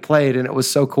last time you played, and it was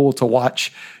so cool to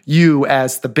watch you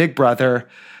as the big brother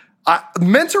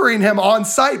mentoring him on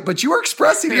site, but you were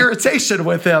expressing irritation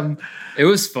with him. It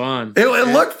was fun. It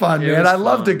looked fun, man. I'd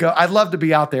love to go. I'd love to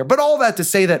be out there. But all that to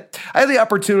say that I had the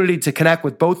opportunity to connect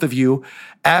with both of you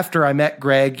after I met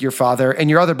Greg, your father, and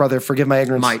your other brother, forgive my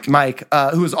ignorance, Mike,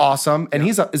 who is awesome. And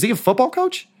is he a football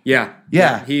coach? Yeah.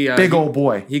 He old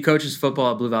boy. He coaches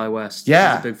football at Blue Valley West.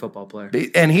 Yeah. He's a big football player.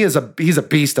 And he's a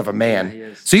beast of a man. Yeah, he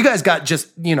is. So you guys got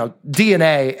just,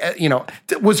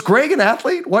 DNA, was Greg an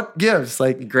athlete? What gives?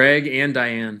 Greg and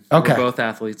Diane were both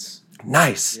athletes.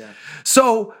 Nice. Yeah.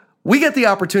 So we get the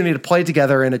opportunity to play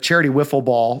together in a charity wiffle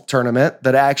ball tournament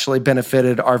that actually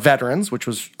benefited our veterans, which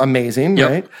was amazing,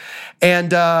 right?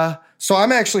 And so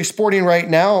I'm actually sporting right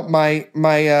now my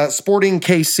Sporting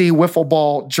KC wiffle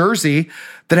ball jersey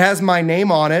that has my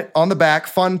name on it on the back,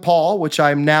 Fun Paul, which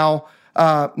I'm now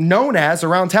known as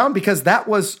around town because that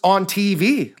was on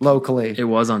TV locally. It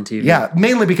was on TV. Yeah,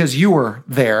 mainly because you were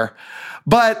there.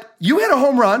 But you hit a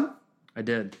home run. I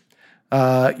did.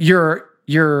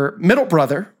 Your middle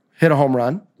brother hit a home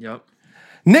run. Yep.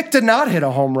 Nick did not hit a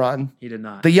home run. He did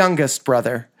not. The youngest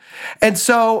brother. And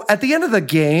so at the end of the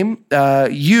game,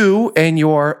 you and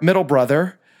your middle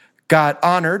brother got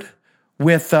honored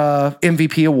with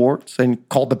MVP awards and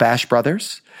called the Bash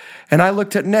Brothers. And I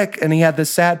looked at Nick and he had this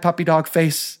sad puppy dog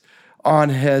face on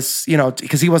his,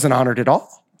 because he wasn't honored at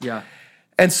all. Yeah.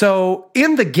 And so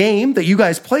in the game that you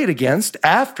guys played against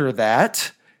after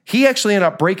that, he actually ended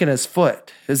up breaking his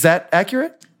foot. Is that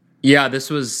accurate? Yeah, this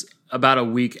was about a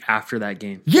week after that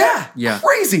game. Yeah.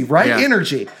 Crazy, right? Yeah.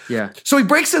 Energy. Yeah. So he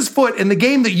breaks his foot in the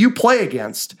game that you play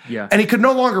against. Yeah. And he could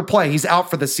no longer play. He's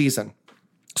out for the season.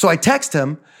 So I text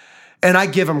him and I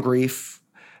give him grief.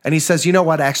 And he says, you know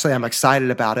what? Actually, I'm excited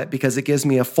about it because it gives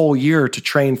me a full year to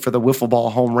train for the wiffle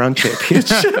ball home run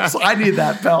championships. I need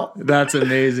that belt. That's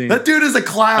amazing. That dude is a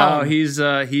clown. Oh,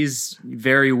 he's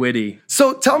very witty.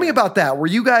 So tell me about that. Were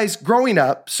you guys growing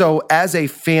up, so as a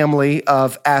family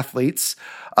of athletes,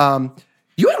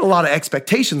 you had a lot of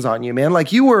expectations on you, man.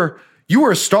 Like you were you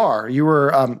were a star. You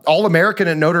were All-American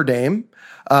at Notre Dame.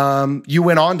 You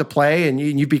went on to play, and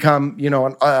you become,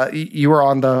 you were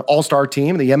on the All-Star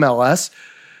team, the MLS.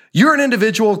 You're an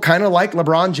individual kind of like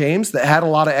LeBron James that had a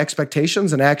lot of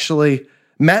expectations and actually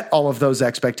met all of those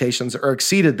expectations or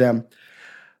exceeded them.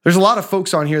 There's a lot of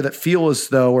folks on here that feel as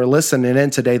though, or listening in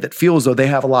today, that feel as though they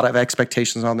have a lot of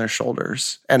expectations on their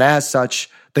shoulders. And as such,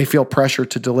 they feel pressure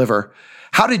to deliver.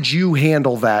 How did you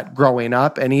handle that growing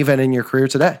up and even in your career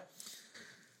today?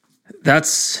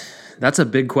 That's a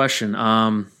big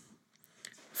question.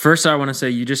 First, I want to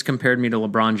say you just compared me to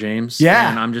LeBron James.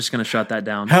 Yeah. And I'm just going to shut that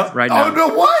down right now. Oh, no,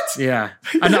 what? Yeah.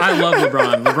 I love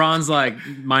LeBron. LeBron's like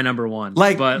my number one.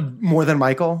 But more than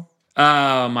Michael?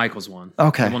 Michael's one.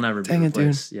 Okay. Will never be Dang it,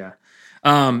 replaced. Dude. Yeah.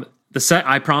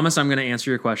 I promise I'm going to answer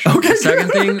your question. Okay. The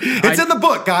second thing. It's in the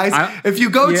book, guys. If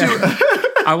you go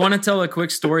to... I want to tell a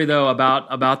quick story, though, about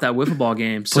that wiffle ball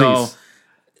game. So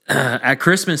at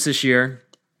Christmas this year,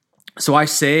 so I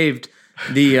saved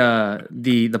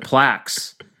the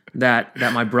plaques that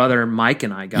my brother Mike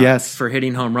and I got for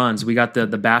hitting home runs. We got the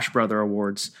Bash Brother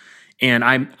Awards, and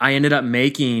I ended up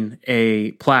making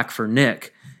a plaque for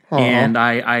Nick, and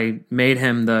I made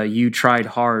him the "You Tried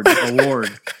Hard" award.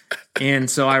 And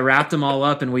so I wrapped them all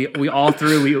up, and we all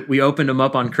threw. We opened them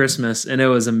up on Christmas, and it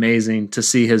was amazing to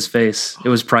see his face. It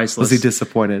was priceless. Was he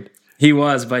disappointed? He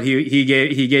was, but he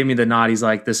gave me the nod. He's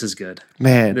like, "This is good,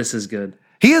 man. This is good."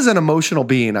 He is an emotional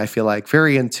being, I feel like,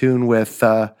 very in tune with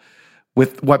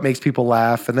what makes people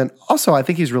laugh. And then also, I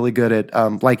think he's really good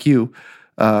at, like you,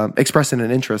 expressing an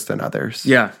interest in others.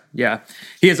 Yeah.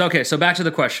 He is. Okay, so back to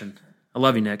the question. I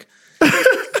love you, Nick.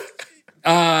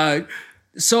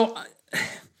 So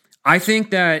I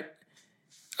think that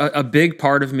a big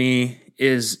part of me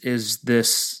is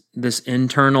this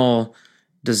internal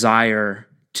desire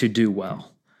to do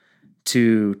well,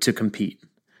 to compete.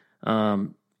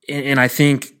 And I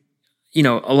think,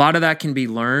 a lot of that can be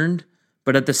learned,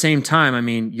 but at the same time, I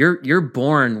mean, you're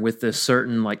born with this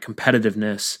certain like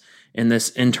competitiveness and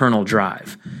this internal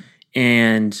drive.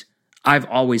 And I've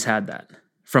always had that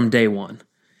from day one.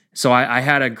 So I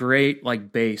had a great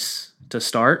like base to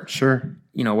start. Sure.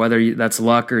 Whether that's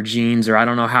luck or genes or I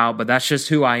don't know how, but that's just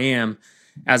who I am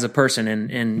as a person.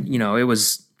 And it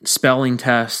was spelling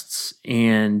tests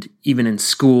and even in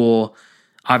school,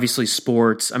 obviously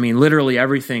sports. I mean, literally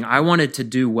everything. I wanted to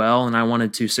do well and I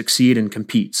wanted to succeed and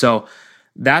compete. So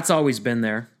that's always been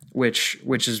there, which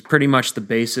is pretty much the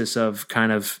basis of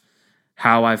kind of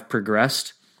how I've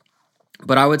progressed.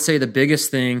 But I would say the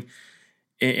biggest thing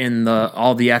in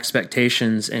all the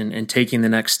expectations and taking the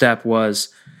next step was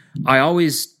I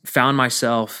always found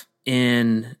myself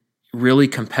in really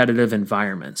competitive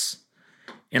environments.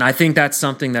 And I think that's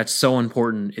something that's so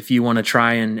important if you want to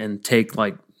try and take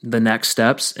like the next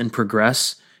steps and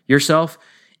progress yourself,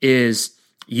 is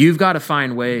you've got to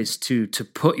find ways to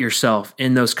put yourself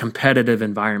in those competitive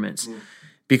environments,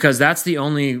 because that's the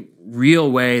only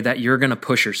real way that you're going to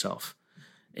push yourself.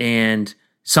 And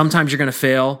sometimes you're going to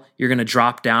fail, you're going to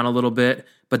drop down a little bit,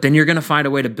 but then you're going to find a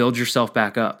way to build yourself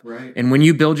back up. Right. And when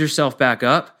you build yourself back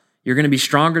up, you're going to be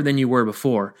stronger than you were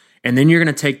before. And then you're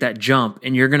going to take that jump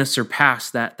and you're going to surpass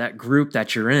that group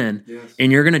that you're in,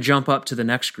 and you're going to jump up to the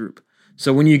next group.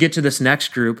 So when you get to this next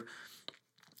group,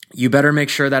 you better make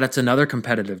sure that it's another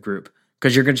competitive group,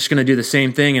 because you're just going to do the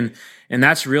same thing. And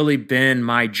that's really been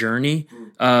my journey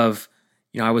of,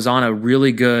 I was on a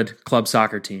really good club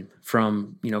soccer team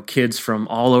from, kids from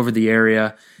all over the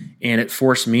area, and it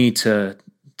forced me to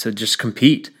just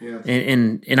compete. Yes.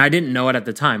 And I didn't know it at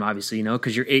the time, obviously,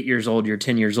 because you're 8 years old, you're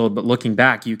 10 years old, but looking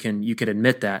back, you could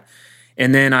admit that.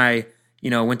 And then I,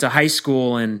 went to high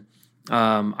school, and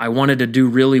I wanted to do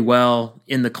really well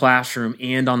in the classroom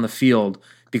and on the field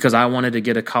because I wanted to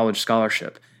get a college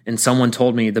scholarship. And someone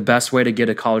told me the best way to get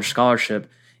a college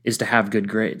scholarship is to have good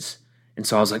grades. And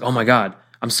so I was like, oh my God,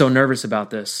 I'm so nervous about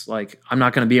this. Like, I'm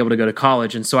not going to be able to go to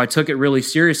college. And so I took it really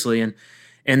seriously. And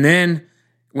then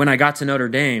when I got to Notre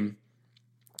Dame,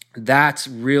 that's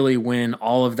really when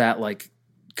all of that like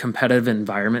competitive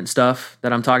environment stuff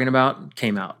that I'm talking about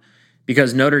came out.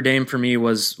 Because Notre Dame for me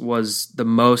was the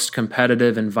most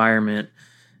competitive environment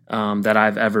that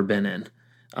I've ever been in.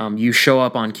 You show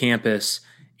up on campus,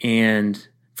 and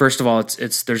first of all,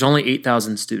 it's there's only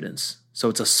 8,000 students, so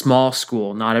it's a small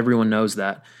school. Not everyone knows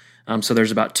that. So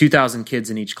there's about 2,000 kids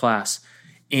in each class,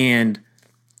 and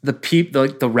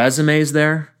the resumes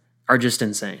there are just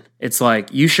insane. It's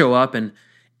like you show up and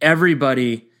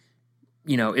everybody,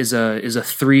 is a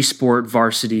 3-sport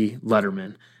varsity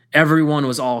letterman. Everyone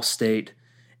was all state.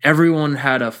 Everyone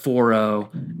had a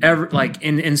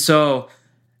 4.0. So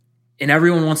and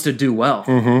everyone wants to do well.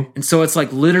 And so it's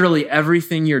like literally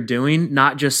everything you're doing,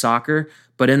 not just soccer,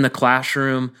 but in the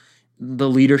classroom, the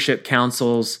leadership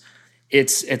councils,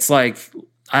 it's like,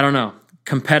 I don't know,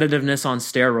 competitiveness on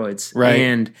steroids.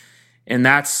 Right. And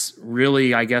that's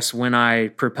really, I guess, when I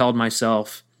propelled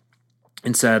myself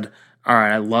and said, all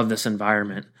right, I love this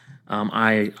environment.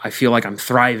 I feel like I'm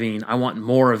thriving. I want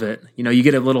more of it. You know, you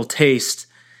get a little taste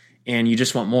and you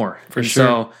just want more. For sure.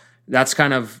 So that's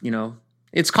kind of, you know,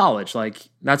 it's college. Like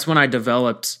that's when I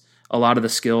developed a lot of the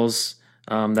skills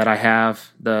that I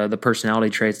have, the personality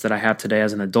traits that I have today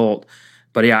as an adult.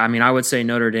 But yeah, I mean, I would say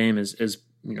Notre Dame is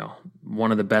you know,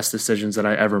 one of the best decisions that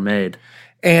I ever made.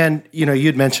 And, you know,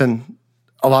 you'd mentioned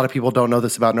a lot of people don't know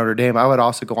this about Notre Dame. I would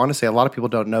also go on to say a lot of people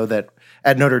don't know that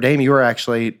at Notre Dame, you were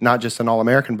actually not just an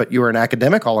All-American, but you were an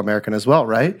academic All-American as well,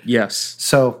 right? Yes.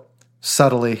 So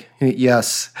subtly,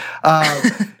 yes.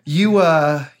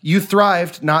 You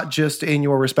thrived not just in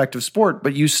your respective sport,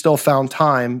 but you still found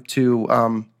time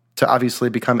to obviously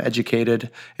become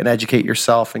educated and educate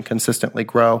yourself and consistently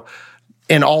grow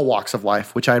in all walks of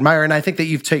life, which I admire. And I think that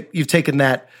you've taken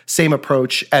that same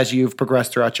approach as you've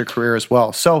progressed throughout your career as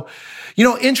well. So, you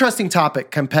know, interesting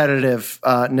topic,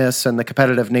 competitiveness and the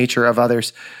competitive nature of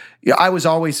others. You know, I was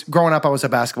always, growing up, I was a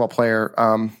basketball player.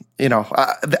 You know,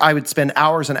 I would spend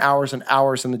hours and hours and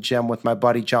hours in the gym with my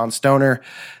buddy, John Stoner.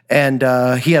 And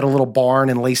he had a little barn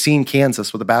in Lacine,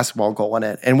 Kansas with a basketball goal in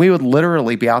it. And we would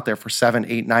literally be out there for 7,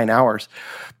 8, 9 hours.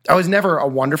 I was never a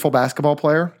wonderful basketball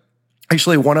player.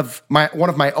 Actually, one of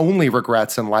my only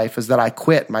regrets in life is that I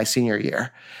quit my senior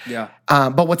year. Yeah.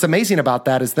 But what's amazing about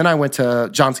that is then I went to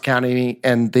Johnson County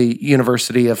and the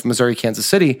University of Missouri, Kansas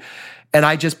City, and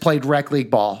I just played rec league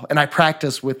ball and I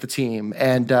practiced with the team.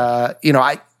 And you know,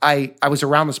 I was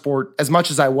around the sport as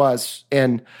much as I was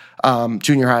in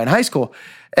junior high and high school.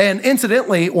 And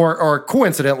incidentally, or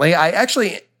coincidentally, I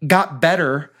actually got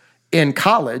better in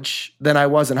college than I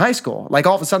was in high school. Like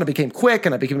all of a sudden I became quick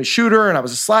and I became a shooter and I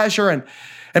was a slasher and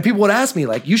people would ask me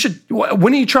like,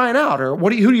 when are you trying out? Or who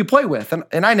do you play with?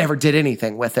 And I never did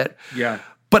anything with it. Yeah.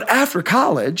 But after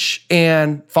college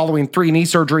and following 3 knee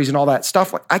surgeries and all that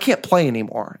stuff, like I can't play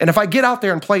anymore. And if I get out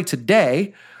there and play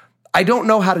today, I don't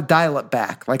know how to dial it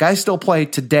back. Like I still play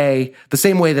today the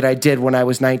same way that I did when I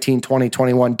was 19, 20,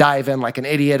 21, dive in like an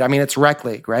idiot. I mean, it's rec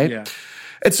league, right? Yeah.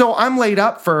 And so I'm laid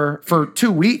up for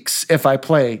 2 weeks if I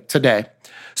play today.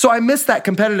 So I missed that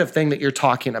competitive thing that you're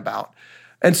talking about.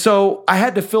 And so I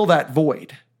had to fill that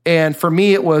void. And for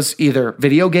me, it was either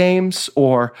video games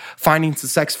or finding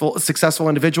successful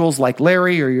individuals like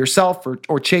Larry or yourself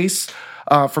or Chase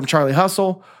from Charlie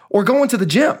Hustle, or going to the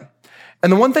gym.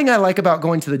 And the one thing I like about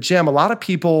going to the gym, a lot of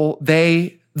people,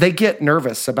 they get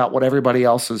nervous about what everybody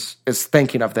else is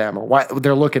thinking of them or why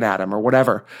they're looking at them or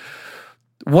whatever.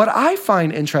 What I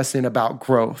find interesting about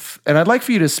growth, and I'd like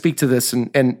for you to speak to this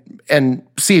and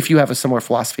see if you have a similar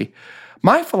philosophy.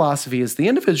 My philosophy is the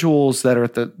individuals that are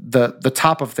at the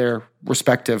top of their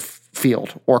respective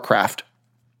field or craft,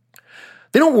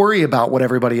 they don't worry about what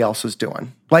everybody else is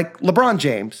doing. Like LeBron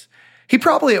James, he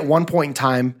probably at one point in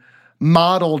time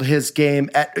modeled his game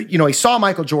he saw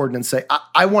Michael Jordan and say,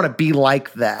 I want to be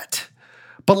like that.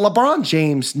 But LeBron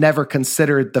James never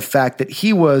considered the fact that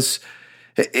he was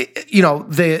all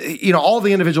the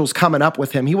individuals coming up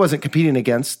with him, he wasn't competing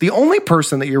against. The only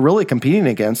person that you're really competing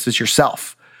against is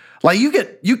yourself. Like you can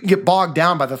get bogged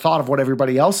down by the thought of what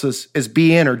everybody else is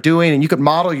being or doing, and you could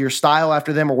model your style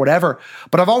after them or whatever.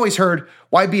 But I've always heard,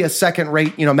 why be a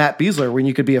second-rate, Matt Besler when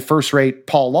you could be a first-rate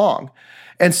Paul Long?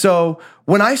 And so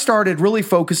when I started really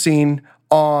focusing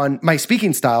on my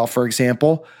speaking style, for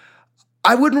example,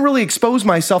 I wouldn't really expose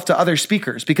myself to other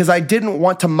speakers because I didn't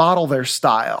want to model their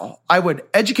style. I would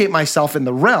educate myself in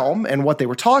the realm and what they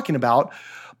were talking about,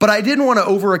 but I didn't want to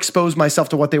overexpose myself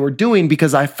to what they were doing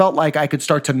because I felt like I could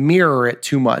start to mirror it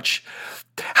too much.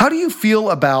 How do you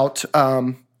feel about,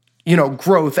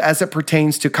 growth as it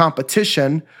pertains to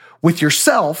competition with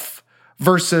yourself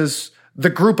versus the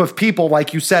group of people,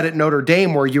 like you said, at Notre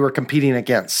Dame where you were competing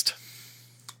against?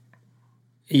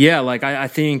 Yeah, like I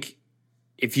think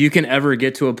if you can ever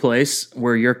get to a place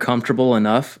where you're comfortable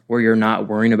enough, where you're not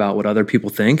worrying about what other people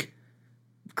think,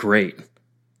 great.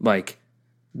 Like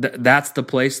that's the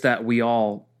place that we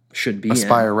all should be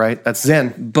aspire, right? That's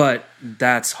Zen. But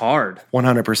that's hard.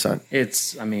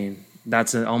 100%.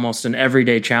 That's almost an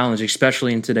everyday challenge,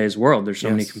 especially in today's world. There's so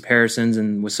many comparisons,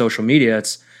 and with social media,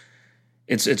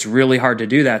 it's really hard to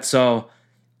do that. So,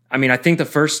 I think the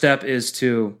first step is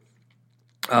to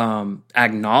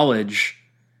acknowledge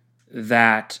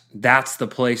that that's the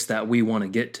place that we want to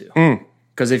get to.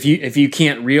 Because if you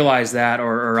can't realize that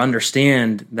or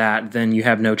understand that, then you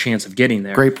have no chance of getting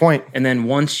there. Great point. And then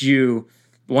once you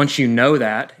know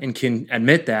that and can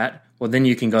admit that, well, then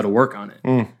you can go to work on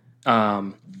it.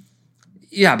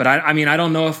 Yeah, but I mean, I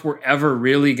don't know if we're ever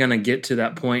really going to get to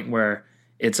that point where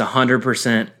it's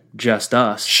 100% just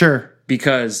us. Sure.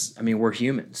 Because, I mean, we're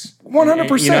humans.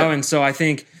 100%. And so I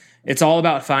think it's all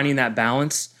about finding that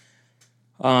balance.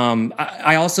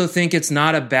 I also think it's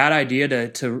not a bad idea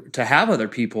to have other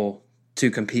people to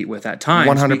compete with at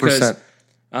times. 100%. Because,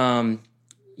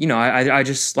 I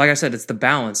just, like I said, it's the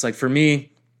balance. Like for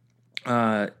me,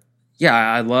 I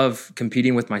love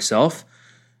competing with myself,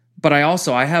 but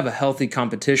I have a healthy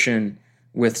competition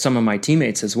with some of my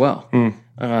teammates as well.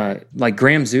 Like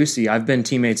Graham Zusi, I've been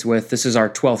teammates with. This is our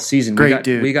 12th season.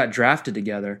 Dude. We got drafted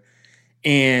together,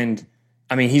 and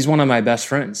I mean, he's one of my best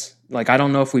friends. Like, I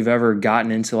don't know if we've ever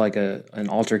gotten into like an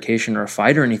altercation or a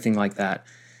fight or anything like that,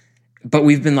 but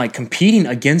we've been like competing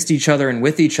against each other and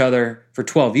with each other for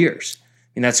 12 years.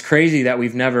 And that's crazy that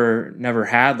we've never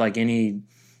had like any,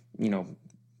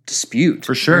 dispute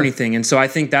for sure or anything. And so I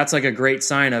think that's like a great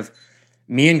sign of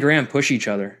me and Graham push each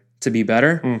other to be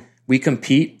better. We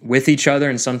compete with each other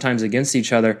and sometimes against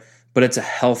each other, but it's a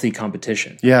healthy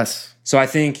competition. Yes. So I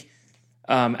think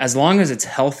as long as it's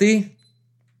healthy,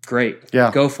 great.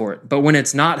 Go for it. But when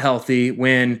it's not healthy,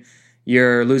 when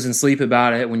you're losing sleep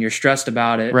about it, when you're stressed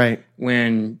about it, right,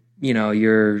 when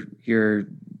you're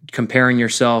comparing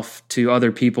yourself to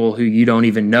other people who you don't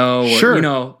even know,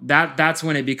 or, that's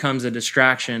when it becomes a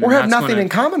distraction. Or have nothing in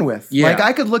common with. Yeah. Like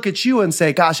I could look at you and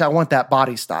say, gosh, I want that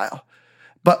body style.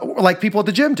 But like people at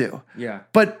the gym do. Yeah.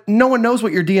 But no one knows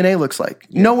what your DNA looks like.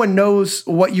 Yeah. No one knows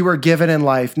what you were given in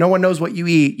life. No one knows what you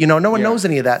eat. No one knows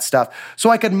any of that stuff. So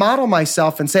I could model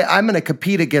myself and say, I'm going to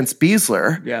compete against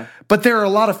Besler. Yeah. But there are a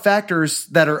lot of factors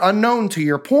that are unknown to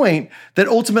your point that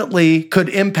ultimately could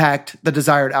impact the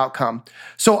desired outcome.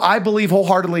 So I believe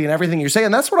wholeheartedly in everything you're saying.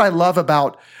 That's what I love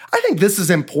about, I think this is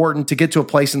important to get to a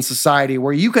place in society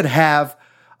where you could have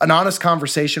an honest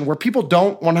conversation where people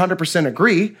don't 100%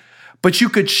 agree, but you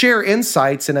could share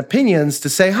insights and opinions to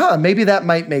say, maybe that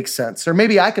might make sense. Or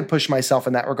maybe I could push myself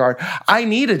in that regard. I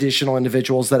need additional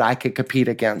individuals that I could compete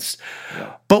against.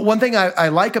 Yeah. But one thing I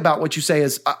like about what you say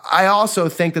is I also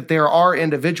think that there are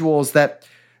individuals that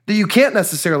you can't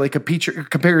necessarily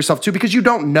compare yourself to because you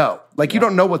don't know. Like you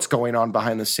don't know what's going on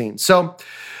behind the scenes. So,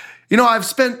 I've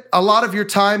spent a lot of your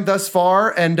time thus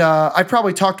far, and I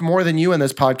probably talked more than you in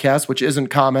this podcast, which isn't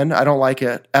common. I don't like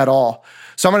it at all.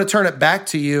 So I'm going to turn it back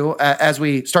to you as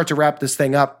we start to wrap this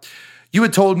thing up. You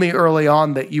had told me early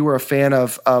on that you were a fan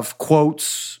of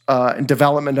quotes and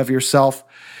development of yourself.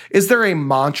 Is there a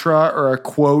mantra or a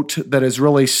quote that has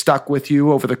really stuck with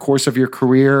you over the course of your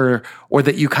career or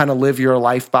that you kind of live your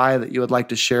life by that you would like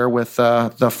to share with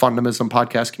the Fundamism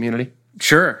podcast community?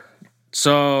 Sure.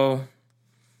 So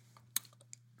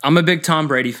I'm a big Tom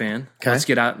Brady fan. Okay.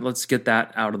 Let's get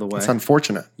that out of the way. It's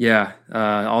unfortunate. Yeah.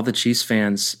 All the Chiefs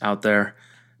fans out there.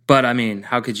 But I mean,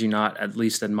 how could you not at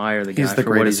least admire the guy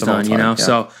for what he's done, Yeah.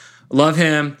 So love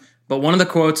him. But one of the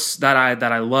quotes that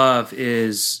I love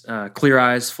is clear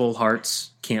eyes, full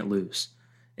hearts, can't lose.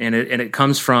 And it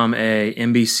comes from a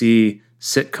NBC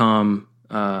sitcom,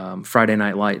 Friday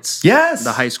Night Lights. Yes.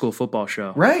 The high school football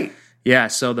show. Right. Yeah.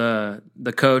 So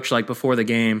the coach, like before the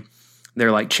game,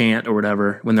 they're like chant or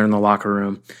whatever when they're in the locker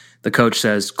room. The coach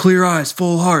says, clear eyes,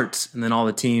 full hearts. And then all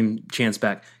the team chants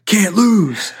back, can't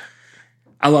lose.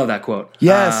 I love that quote.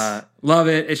 Yes. Love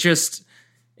it. It's just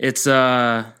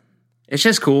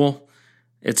cool.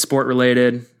 It's sport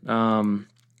related. And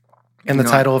the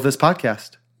title of this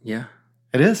podcast. Yeah.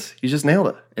 It is. You just nailed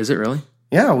it. Is it really?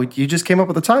 Yeah. You just came up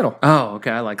with the title. Oh, okay.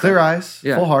 I like Clear that. eyes,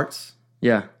 full hearts.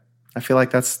 Yeah. I feel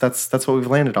like that's what we've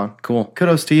landed on. Cool.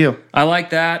 Kudos to you. I like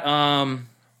that.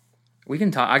 We can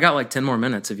talk. I got like 10 more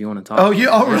minutes if you want to talk. Oh,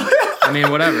 really? I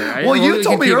mean, whatever. Well, you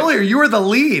told me earlier you were the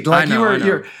lead. Like I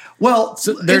know. Well,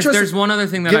 so there's one other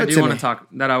thing that I do want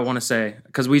to say,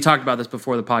 because we talked about this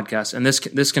before the podcast, and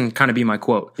this can kind of be my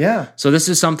quote. Yeah. So this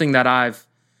is something that I've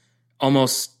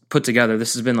almost put together.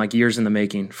 This has been like years in the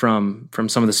making from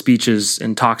some of the speeches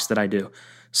and talks that I do.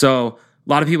 So a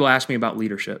lot of people ask me about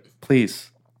leadership.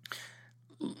 Please.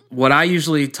 What I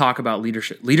usually talk about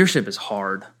leadership is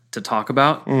hard to talk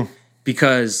about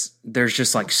because there's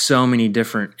just like so many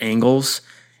different angles.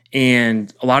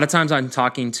 And a lot of times I'm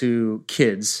talking to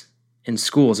kids in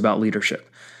schools about leadership.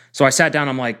 So I sat down,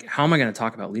 I'm like, how am I going to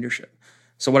talk about leadership?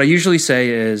 So what I usually say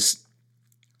is,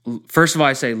 first of all,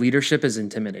 I say leadership is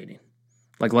intimidating.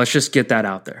 Like, let's just get that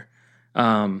out there.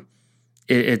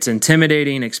 It's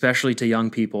intimidating, especially to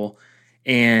young people.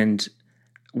 And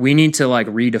we need to like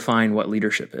redefine what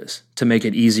leadership is to make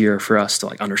it easier for us to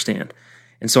like understand.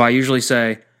 And so I usually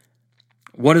say,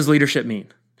 what does leadership mean?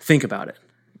 Think about it.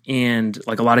 And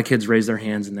like a lot of kids raise their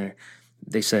hands and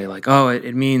they say like, oh,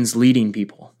 it means leading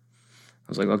people. I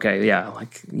was like, okay, yeah,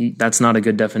 like that's not a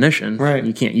good definition. Right.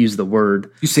 You can't use the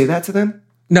word. You say that to them?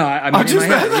 No, I mean, in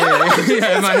my head.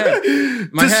 Yeah, in my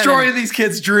head. Destroying these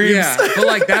kids' dreams. Yeah, but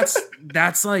like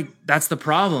that's the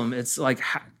problem. It's like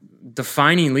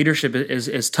defining leadership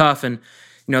is tough. And,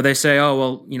 they say, oh,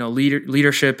 well,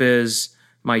 leadership is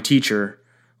my teacher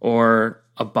or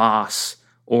a boss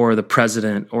or the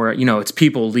president or, it's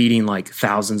people leading like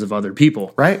thousands of other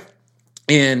people. Right.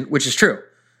 And which is true.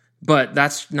 But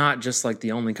that's not just like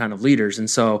the only kind of leaders. And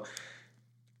so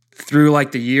through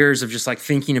like the years of just like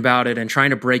thinking about it and trying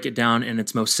to break it down in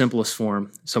its most simplest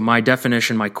form. So my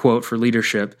definition, my quote for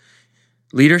leadership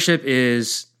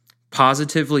is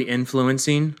positively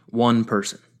influencing one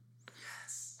person.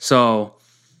 So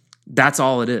that's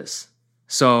all it is.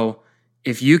 So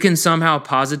if you can somehow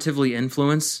positively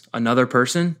influence another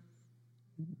person,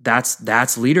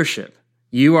 that's leadership.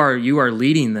 You are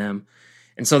leading them.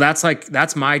 And so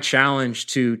that's my challenge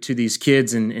to these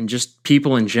kids and just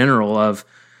people in general of,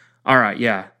 all right,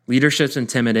 yeah, leadership's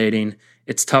intimidating.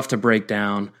 It's tough to break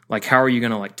down. Like, how are you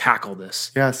going to like tackle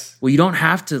this? Yes. Well, you don't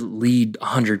have to lead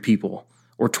 100 people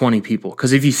or 20 people.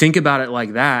 Because if you think about it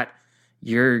like that,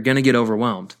 you're going to get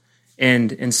overwhelmed.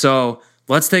 And so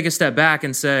let's take a step back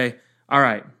and say, all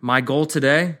right, my goal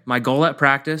today, my goal at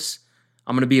practice,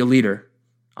 I'm going to be a leader.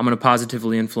 I'm going to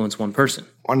positively influence one person.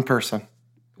 One person.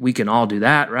 We can all do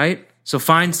that, right? So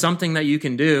find something that you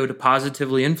can do to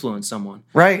positively influence someone.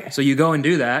 Right. So you go and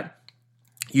do that.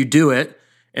 You do it.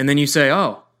 And then you say,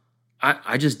 oh,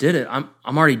 I just did it. I'm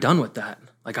already done with that.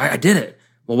 Like, I did it.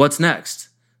 Well, what's next?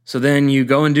 So then you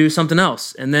go and do something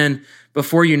else. And then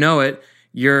before you know it,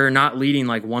 you're not leading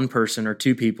like one person or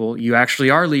two people. You actually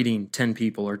are leading 10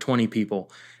 people or 20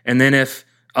 people. And then if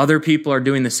other people are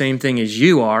doing the same thing as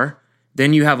you are,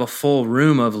 then you have a full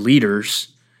room of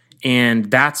leaders.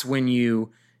 And that's when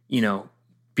you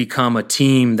become a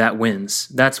team that wins.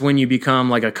 That's when you become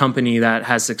like a company that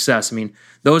has success. I mean,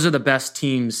 those are the best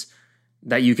teams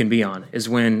that you can be on, is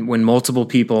when multiple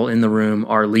people in the room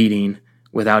are leading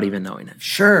without even knowing it.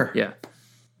 Sure. Yeah.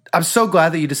 I'm so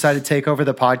glad that you decided to take over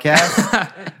the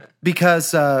podcast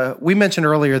because we mentioned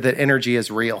earlier that energy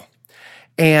is real.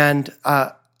 And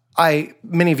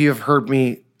many of you have heard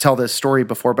me tell this story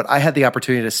before, but I had the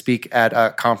opportunity to speak at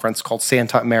a conference called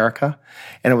Santa America,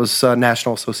 and it was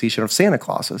National Association of Santa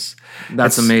Clauses.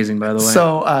 That's amazing, by the way.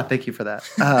 So thank you for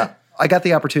that. I got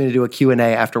the opportunity to do a Q&A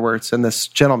afterwards, and this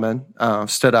gentleman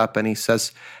stood up and he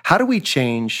says, how do we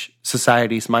change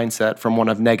society's mindset from one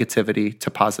of negativity to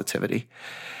positivity?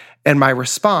 And my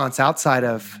response, outside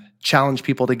of challenge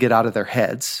people to get out of their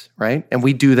heads, right? And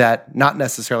we do that not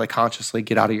necessarily consciously,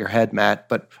 get out of your head, Matt,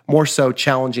 but more so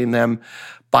challenging them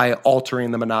by altering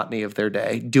the monotony of their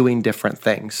day, doing different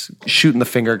things, shooting the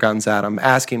finger guns at them,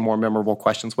 asking more memorable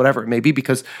questions, whatever it may be,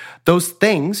 because those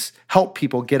things help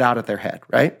people get out of their head,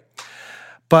 right?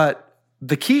 But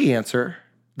the key answer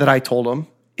that I told them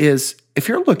is, if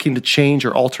you're looking to change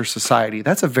or alter society,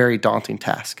 that's a very daunting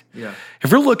task. Yeah.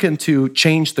 If you're looking to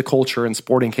change the culture in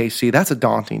Sporting KC, that's a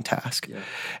daunting task. Yeah.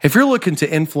 If you're looking to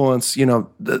influence,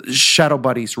 the Shadow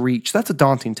Buddies' reach, that's a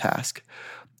daunting task.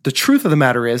 The truth of the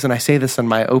matter is, and I say this in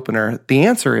my opener, the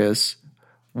answer is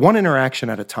one interaction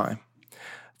at a time.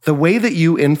 The way that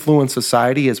you influence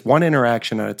society is one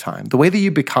interaction at a time. The way that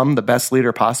you become the best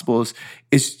leader possible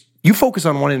is you focus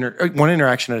on one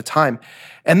interaction at a time.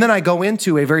 And then I go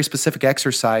into a very specific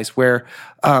exercise where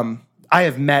I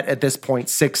have met at this point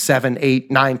 6, 7, 8,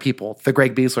 9 people, the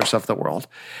Greg Beslers of the world.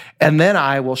 And then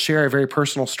I will share a very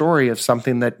personal story of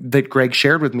something that Greg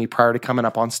shared with me prior to coming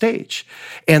up on stage,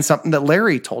 and something that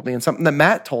Larry told me, and something that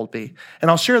Matt told me.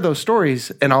 And I'll share those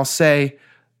stories, and I'll say,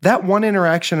 that one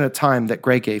interaction at a time that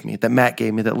Greg gave me, that Matt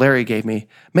gave me, that Larry gave me,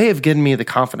 may have given me the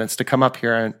confidence to come up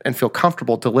here and feel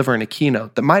comfortable delivering a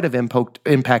keynote that might have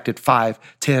impacted 5,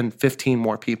 10, 15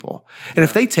 more people. And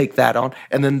if they take that on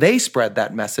and then they spread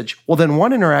that message, well, then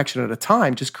one interaction at a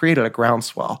time just created a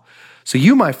groundswell. So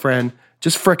you, my friend,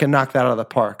 just frickin' knock that out of the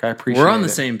park. I appreciate it. We're on the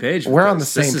same page. We're on the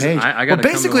same page. We're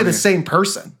basically the same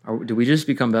person. Do we just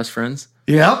become best friends?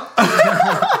 Yep.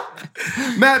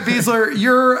 Matt Besler,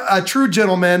 you're a true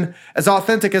gentleman, as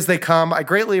authentic as they come. I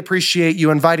greatly appreciate you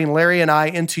inviting Larry and I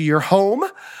into your home,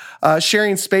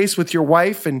 sharing space with your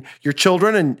wife and your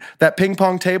children and that ping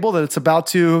pong table that it's about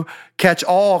to catch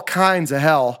all kinds of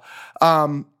hell.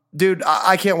 Dude,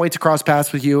 I can't wait to cross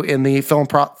paths with you in the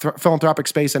philanthropic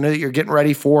space. I know that you're getting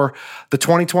ready for the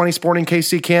 2020 Sporting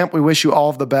KC camp. We wish you all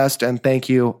of the best, and thank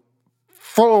you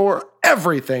for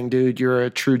everything, dude. You're a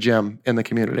true gem in the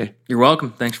community. You're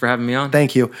welcome. Thanks for having me on.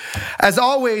 Thank you. As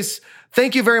always,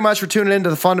 thank you very much for tuning into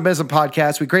the Fundamentalism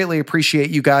Podcast. We greatly appreciate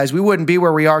you guys. We wouldn't be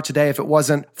where we are today if it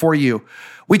wasn't for you.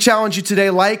 We challenge you today,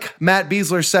 like Matt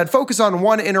Besler said, focus on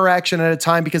one interaction at a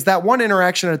time, because that one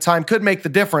interaction at a time could make the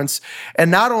difference,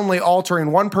 and not only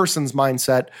altering one person's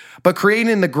mindset, but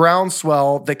creating the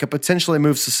groundswell that could potentially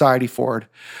move society forward.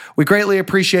 We greatly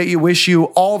appreciate you. Wish you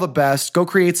all the best. Go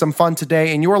create some fun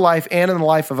today in your life and in the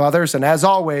life of others. And as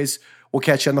always, we'll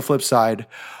catch you on the flip side.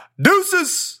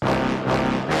 Deuces!